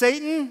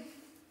 Satan,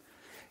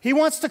 he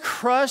wants to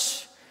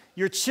crush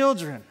your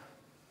children.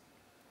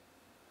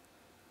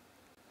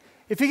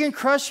 If he can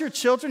crush your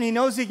children, he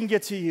knows he can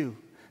get to you.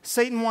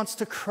 Satan wants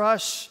to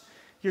crush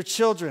your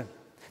children.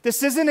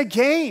 This isn't a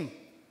game.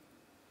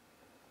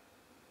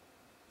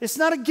 It's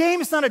not a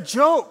game. It's not a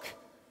joke.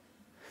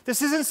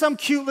 This isn't some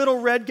cute little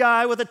red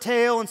guy with a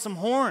tail and some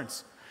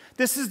horns.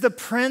 This is the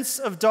prince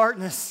of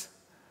darkness.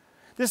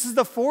 This is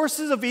the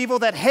forces of evil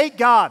that hate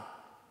God.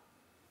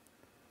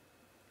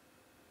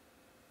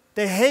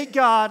 They hate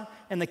God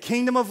and the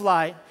kingdom of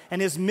light,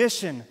 and his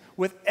mission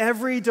with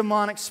every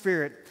demonic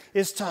spirit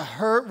is to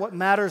hurt what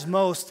matters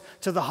most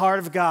to the heart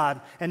of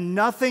God. And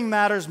nothing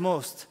matters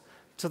most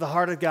to the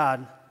heart of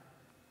God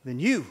than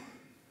you.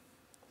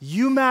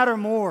 You matter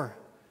more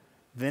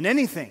than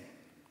anything.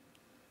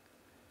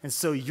 And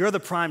so you're the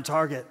prime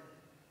target.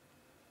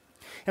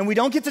 And we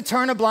don't get to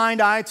turn a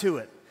blind eye to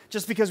it.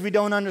 just because we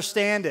don't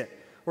understand it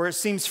or it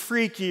seems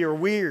freaky or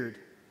weird.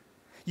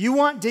 You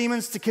want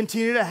demons to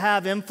continue to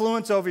have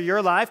influence over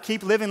your life?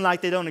 Keep living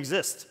like they don't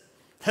exist.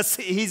 That's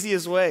the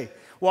easiest way.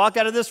 Walk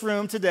out of this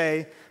room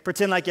today,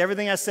 pretend like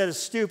everything I said is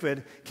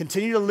stupid,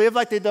 continue to live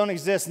like they don't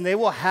exist, and they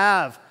will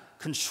have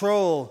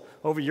control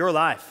over your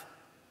life.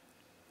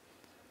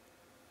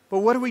 But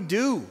what do we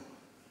do?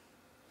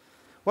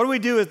 What do we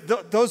do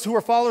with those who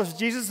are followers of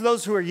Jesus,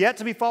 those who are yet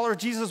to be followers of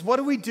Jesus? What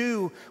do we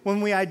do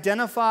when we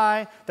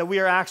identify that we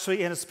are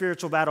actually in a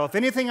spiritual battle? If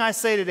anything I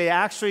say today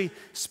actually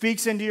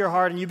speaks into your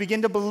heart and you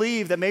begin to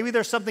believe that maybe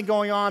there's something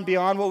going on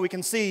beyond what we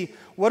can see,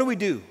 what do we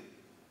do?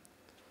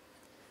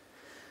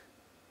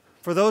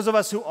 For those of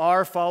us who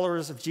are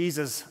followers of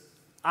Jesus,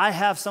 I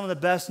have some of the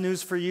best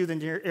news for you than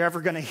you're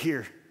ever going to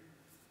hear.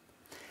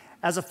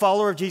 As a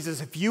follower of Jesus,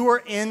 if you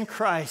are in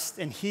Christ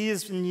and He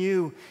is in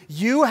you,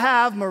 you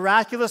have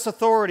miraculous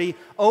authority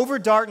over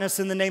darkness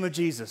in the name of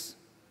Jesus.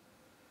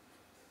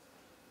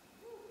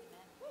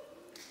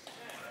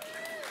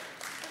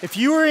 If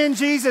you are in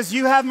Jesus,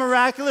 you have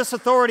miraculous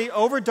authority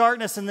over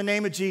darkness in the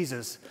name of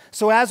Jesus.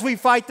 So as we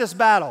fight this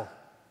battle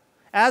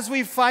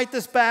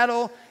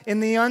in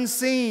the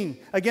unseen,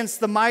 against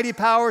the mighty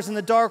powers in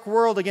the dark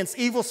world, against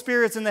evil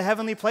spirits in the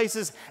heavenly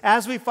places,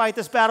 as we fight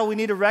this battle, we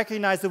need to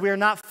recognize that we are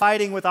not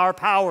fighting with our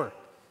power,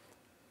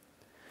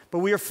 but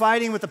we are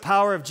fighting with the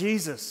power of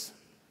Jesus.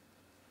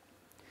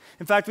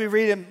 In fact, we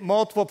read in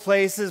multiple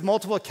places,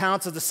 multiple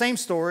accounts of the same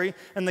story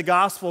in the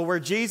gospel where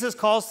Jesus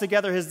calls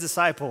together His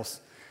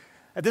disciples.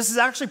 This is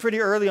actually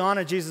pretty early on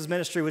in Jesus'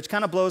 ministry, which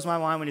kind of blows my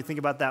mind when you think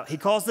about that. He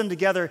calls them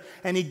together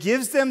and He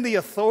gives them the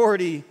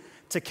authority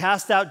to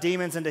cast out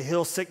demons and to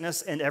heal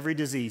sickness and every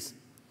disease.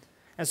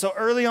 And so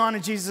early on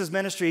in Jesus'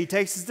 ministry, He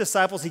takes His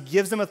disciples, He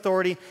gives them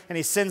authority, and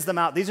He sends them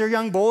out. These are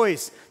young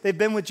boys. They've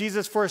been with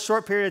Jesus for a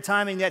short period of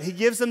time, and yet He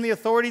gives them the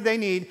authority they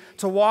need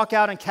to walk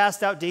out and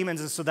cast out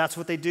demons. And so that's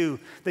what they do.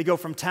 They go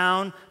from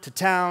town to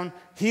town,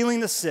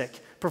 healing the sick,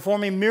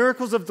 performing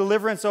miracles of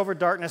deliverance over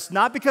darkness,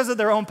 not because of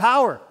their own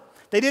power.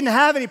 They didn't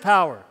have any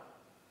power,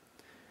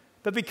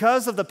 but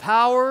because of the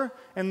power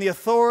and the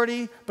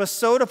authority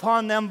bestowed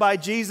upon them by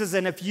Jesus.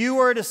 And if you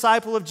are a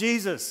disciple of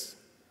Jesus,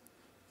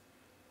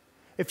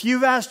 if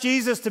you've asked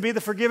Jesus to be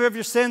the forgiver of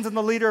your sins and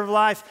the leader of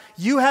life,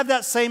 you have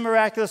that same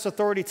miraculous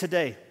authority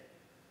today.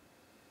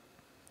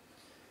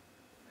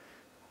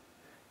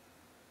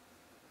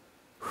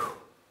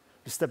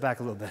 Just step back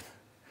a little bit.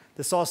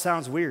 This all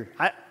sounds weird.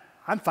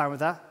 I'm fine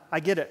with that.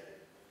 I get it.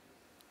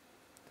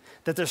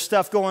 That there's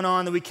stuff going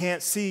on that we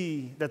can't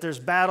see, that there's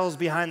battles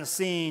behind the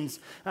scenes,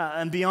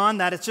 and beyond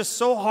that, it's just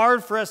so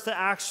hard for us to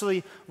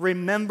actually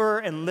remember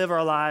and live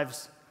our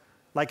lives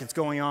like it's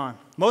going on.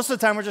 Most of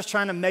the time, we're just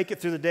trying to make it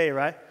through the day,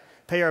 right?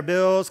 Pay our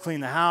bills, clean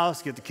the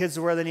house, get the kids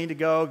to where they need to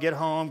go, get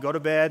home, go to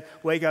bed,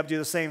 wake up, do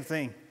the same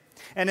thing.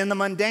 And in the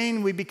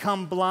mundane, we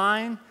become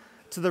blind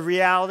to the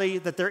reality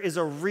that there is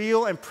a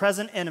real and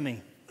present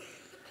enemy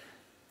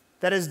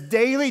that is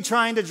daily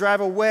trying to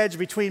drive a wedge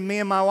between me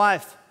and my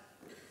wife.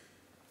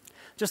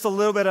 Just a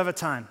little bit of a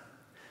time.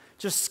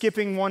 Just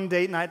skipping one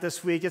date night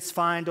this week, it's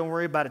fine, don't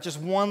worry about it. Just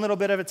one little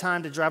bit of a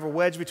time to drive a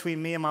wedge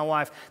between me and my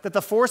wife. That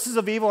the forces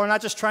of evil are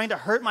not just trying to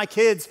hurt my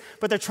kids,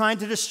 but they're trying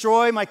to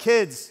destroy my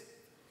kids.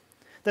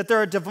 That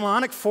there are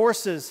demonic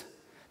forces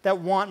that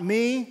want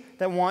me,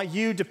 that want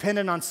you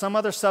dependent on some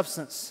other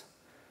substance.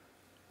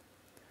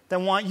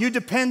 That want you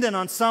dependent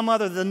on some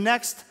other, the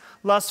next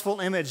lustful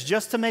image,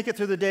 just to make it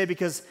through the day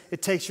because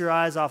it takes your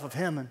eyes off of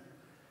Him. And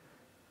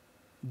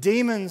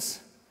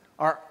demons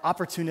are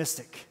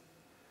opportunistic.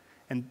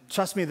 And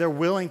trust me, they're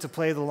willing to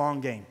play the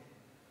long game.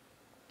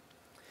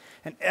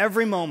 And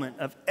every moment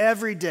of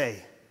every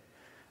day,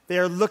 they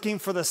are looking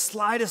for the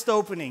slightest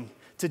opening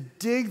to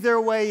dig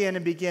their way in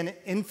and begin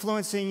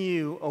influencing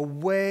you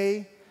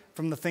away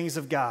from the things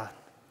of God.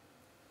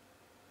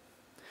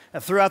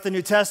 And throughout the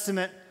New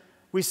Testament,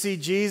 we see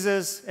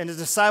Jesus and His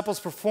disciples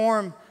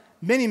perform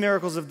many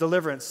miracles of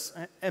deliverance.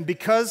 And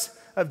because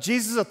of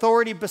Jesus'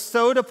 authority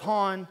bestowed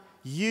upon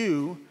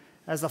you,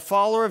 as a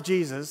follower of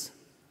Jesus,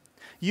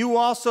 you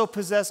also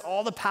possess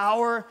all the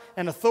power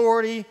and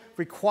authority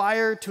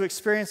required to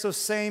experience those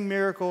same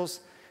miracles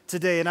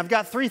today. And I've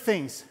got three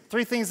things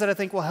that I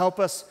think will help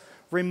us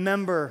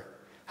remember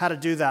how to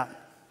do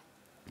that.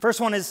 First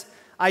one is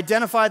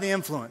identify the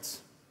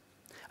influence.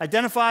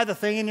 Identify the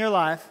thing in your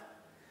life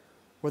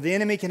where the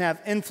enemy can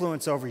have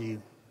influence over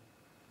you.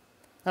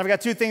 Now, I've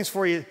got two things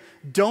for you.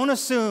 Don't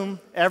assume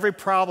every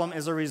problem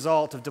is a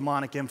result of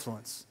demonic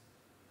influence.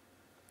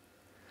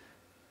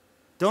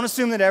 Don't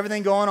assume that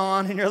everything going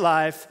on in your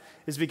life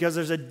is because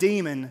there's a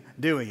demon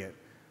doing it.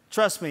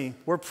 Trust me,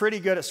 we're pretty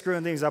good at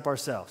screwing things up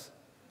ourselves.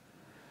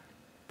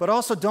 But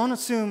also, don't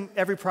assume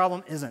every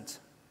problem isn't.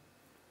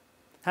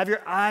 Have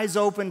your eyes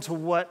open to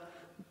what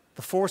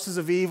the forces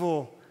of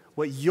evil,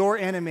 what your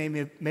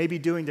enemy may be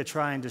doing to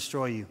try and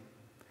destroy you.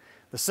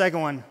 The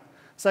second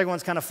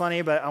one's kind of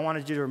funny, but I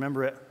wanted you to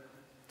remember it.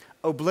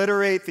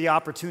 Obliterate the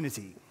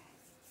opportunity.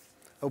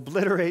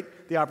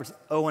 Obliterate the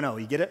opportunity. O and O,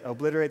 you get it?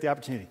 Obliterate the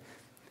opportunity.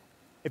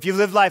 If you've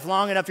lived life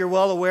long enough, you're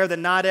well aware that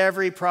not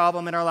every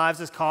problem in our lives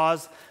is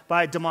caused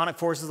by demonic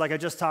forces like I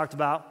just talked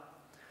about.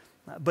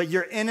 But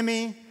your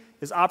enemy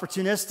is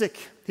opportunistic.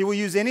 He will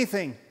use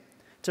anything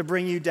to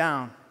bring you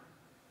down.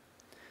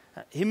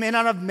 He may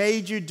not have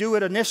made you do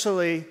it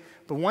initially,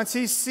 but once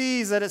he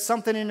sees that it's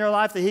something in your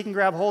life that he can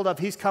grab hold of,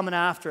 he's coming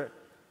after it.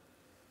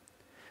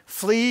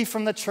 Flee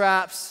from the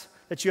traps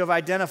that you have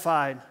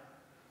identified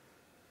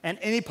and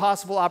any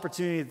possible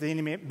opportunity that the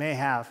enemy may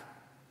have.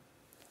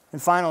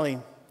 And finally,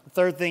 the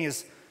third thing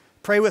is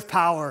pray with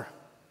power.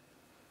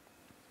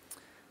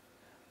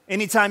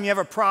 Anytime you have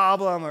a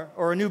problem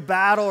or a new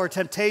battle or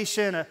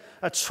temptation,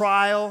 a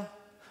trial,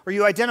 or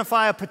you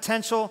identify a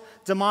potential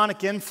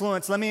demonic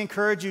influence, let me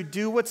encourage you,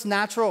 do what's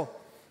natural.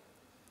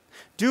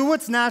 Do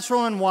what's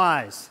natural and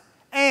wise.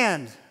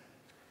 And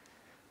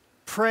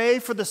pray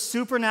for the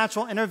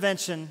supernatural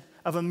intervention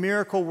of a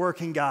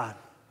miracle-working God.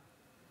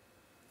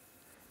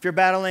 If you're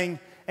battling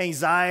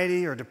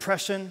anxiety or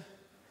depression,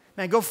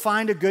 man, go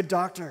find a good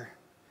doctor.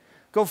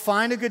 Go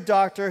find a good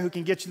doctor who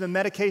can get you the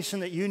medication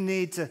that you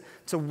need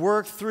to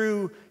work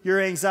through your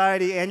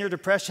anxiety and your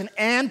depression,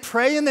 and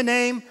pray in the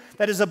name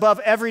that is above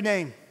every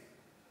name.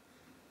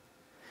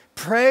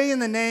 Pray in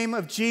the name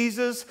of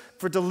Jesus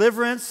for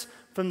deliverance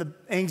from the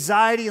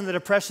anxiety and the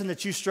depression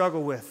that you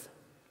struggle with.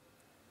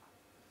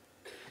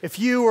 If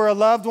you or a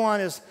loved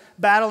one is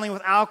battling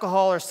with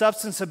alcohol or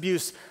substance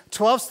abuse,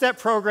 12-step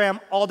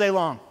program all day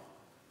long.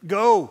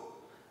 Go.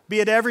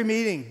 Be at every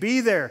meeting.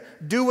 Be there.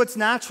 Do what's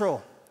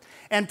natural.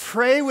 And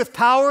pray with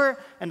power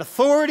and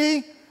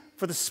authority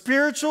for the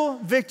spiritual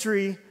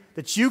victory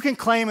that you can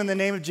claim in the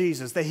name of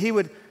Jesus, that he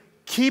would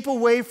keep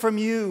away from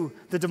you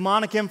the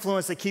demonic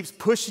influence that keeps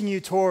pushing you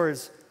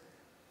towards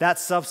that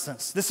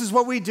substance. This is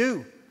what we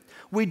do.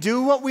 We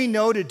do what we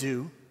know to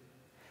do,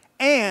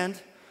 and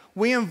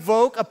we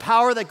invoke a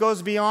power that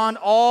goes beyond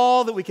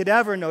all that we could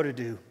ever know to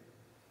do.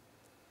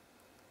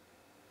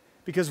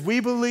 Because we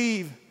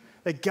believe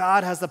that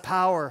God has the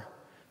power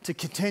to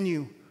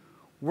continue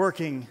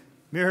working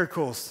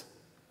miracles.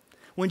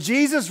 When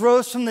Jesus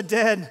rose from the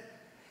dead,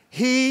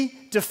 he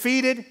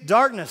defeated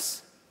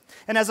darkness.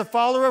 And as a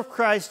follower of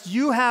Christ,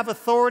 you have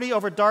authority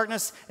over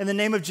darkness in the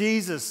name of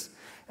Jesus.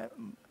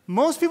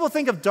 Most people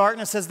think of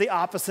darkness as the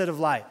opposite of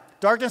light.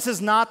 Darkness is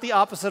not the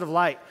opposite of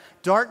light.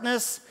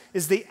 Darkness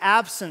is the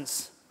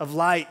absence of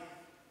light.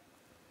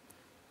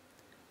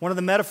 One of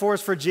the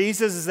metaphors for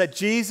Jesus is that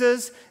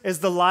Jesus is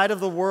the light of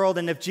the world,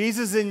 and if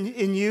Jesus is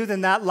in you,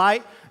 then that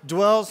light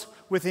dwells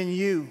within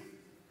you.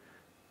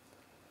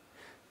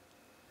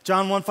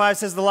 John 1:5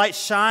 says, the light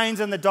shines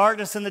in the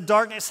darkness, and the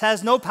darkness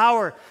has no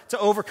power to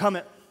overcome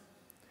it.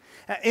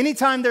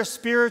 Anytime there's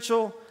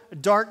spiritual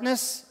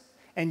darkness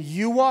and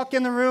you walk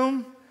in the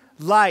room,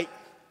 light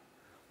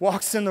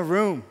walks in the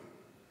room.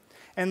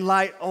 And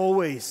light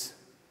always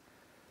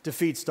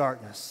defeats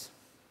darkness.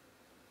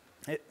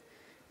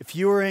 If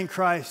you are in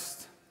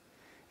Christ,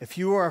 if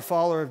you are a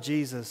follower of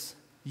Jesus,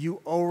 you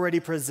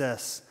already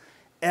possess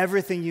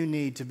everything you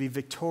need to be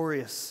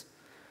victorious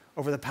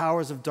over the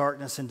powers of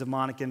darkness and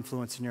demonic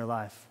influence in your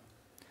life.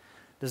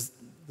 Does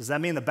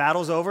that mean the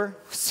battle's over?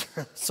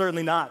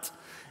 Certainly not.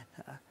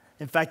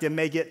 In fact, it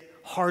may get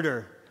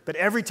harder. But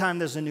every time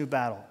there's a new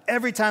battle,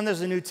 every time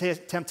there's a new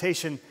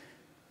temptation,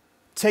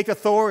 take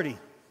authority.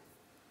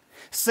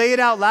 Say it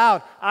out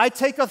loud. I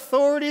take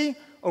authority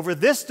over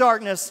this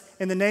darkness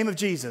in the name of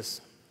Jesus.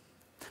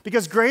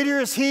 Because greater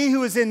is he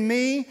who is in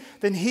me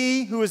than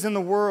he who is in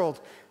the world.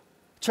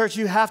 Church,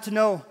 you have to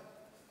know,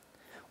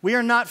 we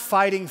are not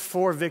fighting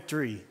for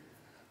victory.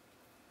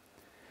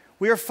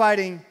 We are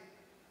fighting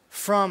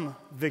from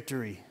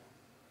victory.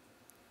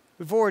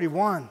 We've already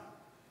won.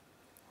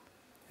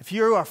 If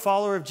you are a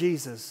follower of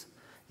Jesus,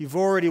 you've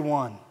already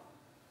won.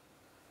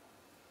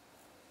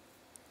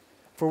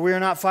 For we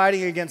are not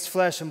fighting against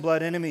flesh and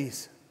blood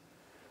enemies,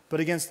 but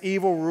against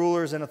evil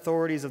rulers and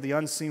authorities of the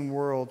unseen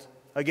world,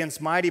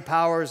 against mighty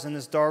powers in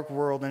this dark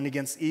world, and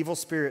against evil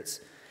spirits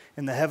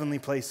in the heavenly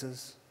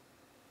places.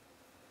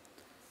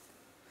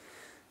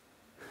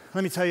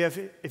 Let me tell you,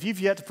 if you've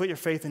yet to put your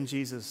faith in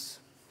Jesus,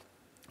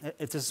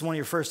 if this is one of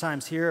your first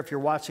times here, if you're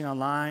watching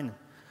online,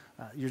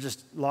 you're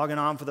just logging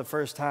on for the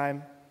first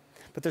time,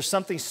 but there's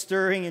something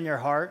stirring in your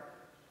heart,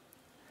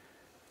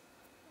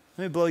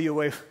 let me blow you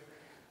away.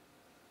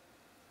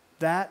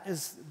 That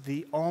is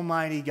the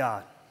Almighty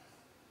God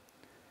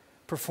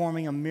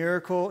performing a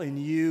miracle in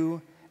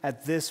you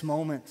at this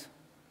moment.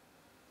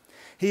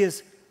 He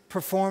is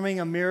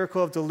performing a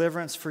miracle of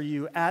deliverance for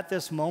you at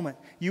this moment.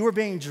 You are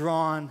being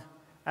drawn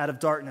out of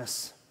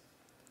darkness.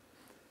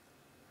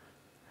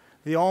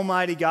 The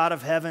Almighty God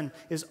of heaven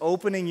is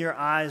opening your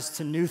eyes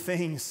to new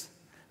things,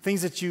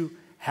 things that you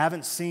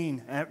haven't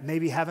seen,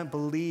 maybe haven't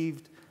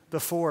believed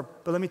before.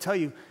 But let me tell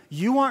you,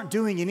 you aren't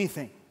doing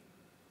anything.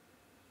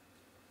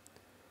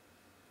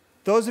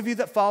 Those of you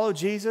that follow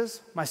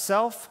Jesus,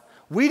 myself,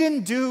 we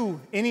didn't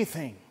do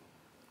anything.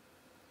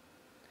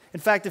 In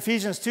fact,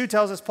 Ephesians 2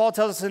 tells us, Paul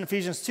tells us in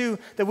Ephesians 2,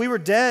 that we were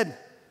dead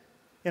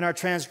in our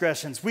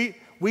transgressions. We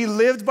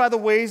lived by the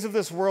ways of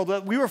this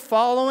world. We were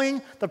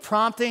following the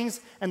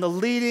promptings and the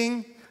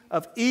leading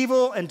of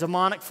evil and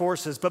demonic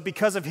forces, but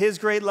because of his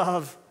great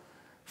love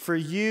for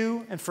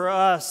you and for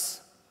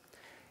us,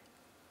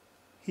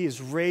 he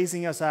is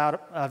raising us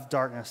out of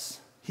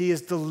darkness. He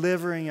is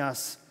delivering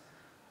us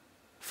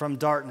from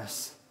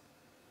darkness.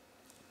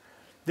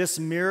 This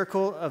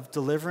miracle of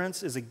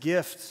deliverance is a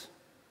gift.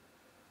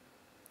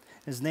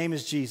 His name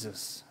is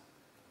Jesus.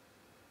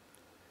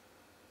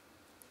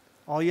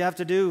 All you have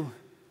to do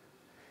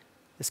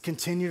is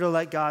continue to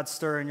let God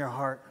stir in your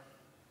heart.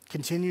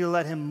 Continue to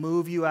let him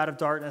move you out of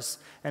darkness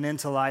and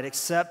into light.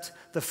 Accept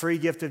the free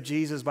gift of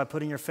Jesus by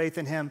putting your faith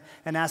in him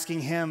and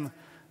asking him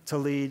to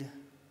lead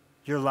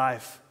your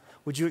life.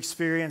 Would you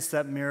experience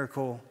that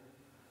miracle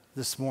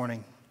this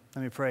morning?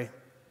 Let me pray.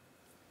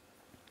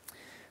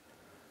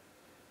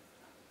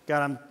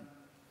 God, I'm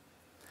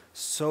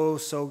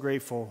so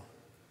grateful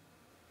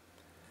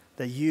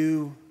that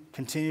you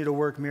continue to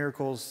work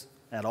miracles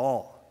at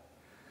all.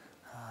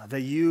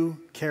 That you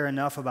care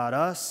enough about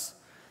us,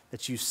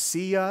 that you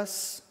see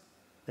us,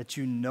 that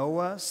you know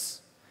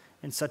us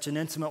in such an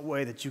intimate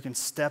way that you can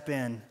step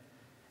in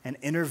and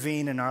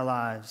intervene in our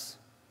lives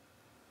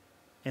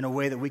in a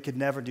way that we could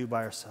never do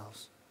by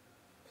ourselves.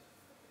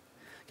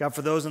 God,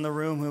 for those in the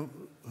room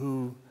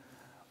who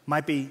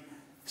might be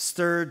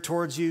stirred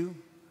towards you,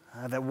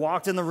 that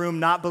walked in the room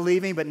not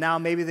believing, but now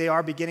maybe they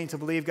are beginning to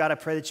believe, God, I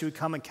pray that you would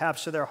come and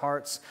capture their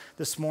hearts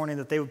this morning,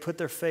 that they would put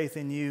their faith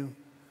in you,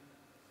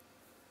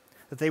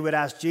 that they would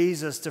ask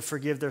Jesus to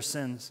forgive their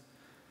sins,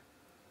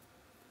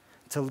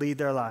 to lead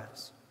their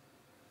lives.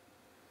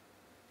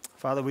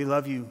 Father, we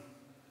love you.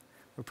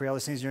 We pray all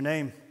these things in your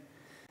name.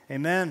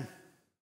 Amen.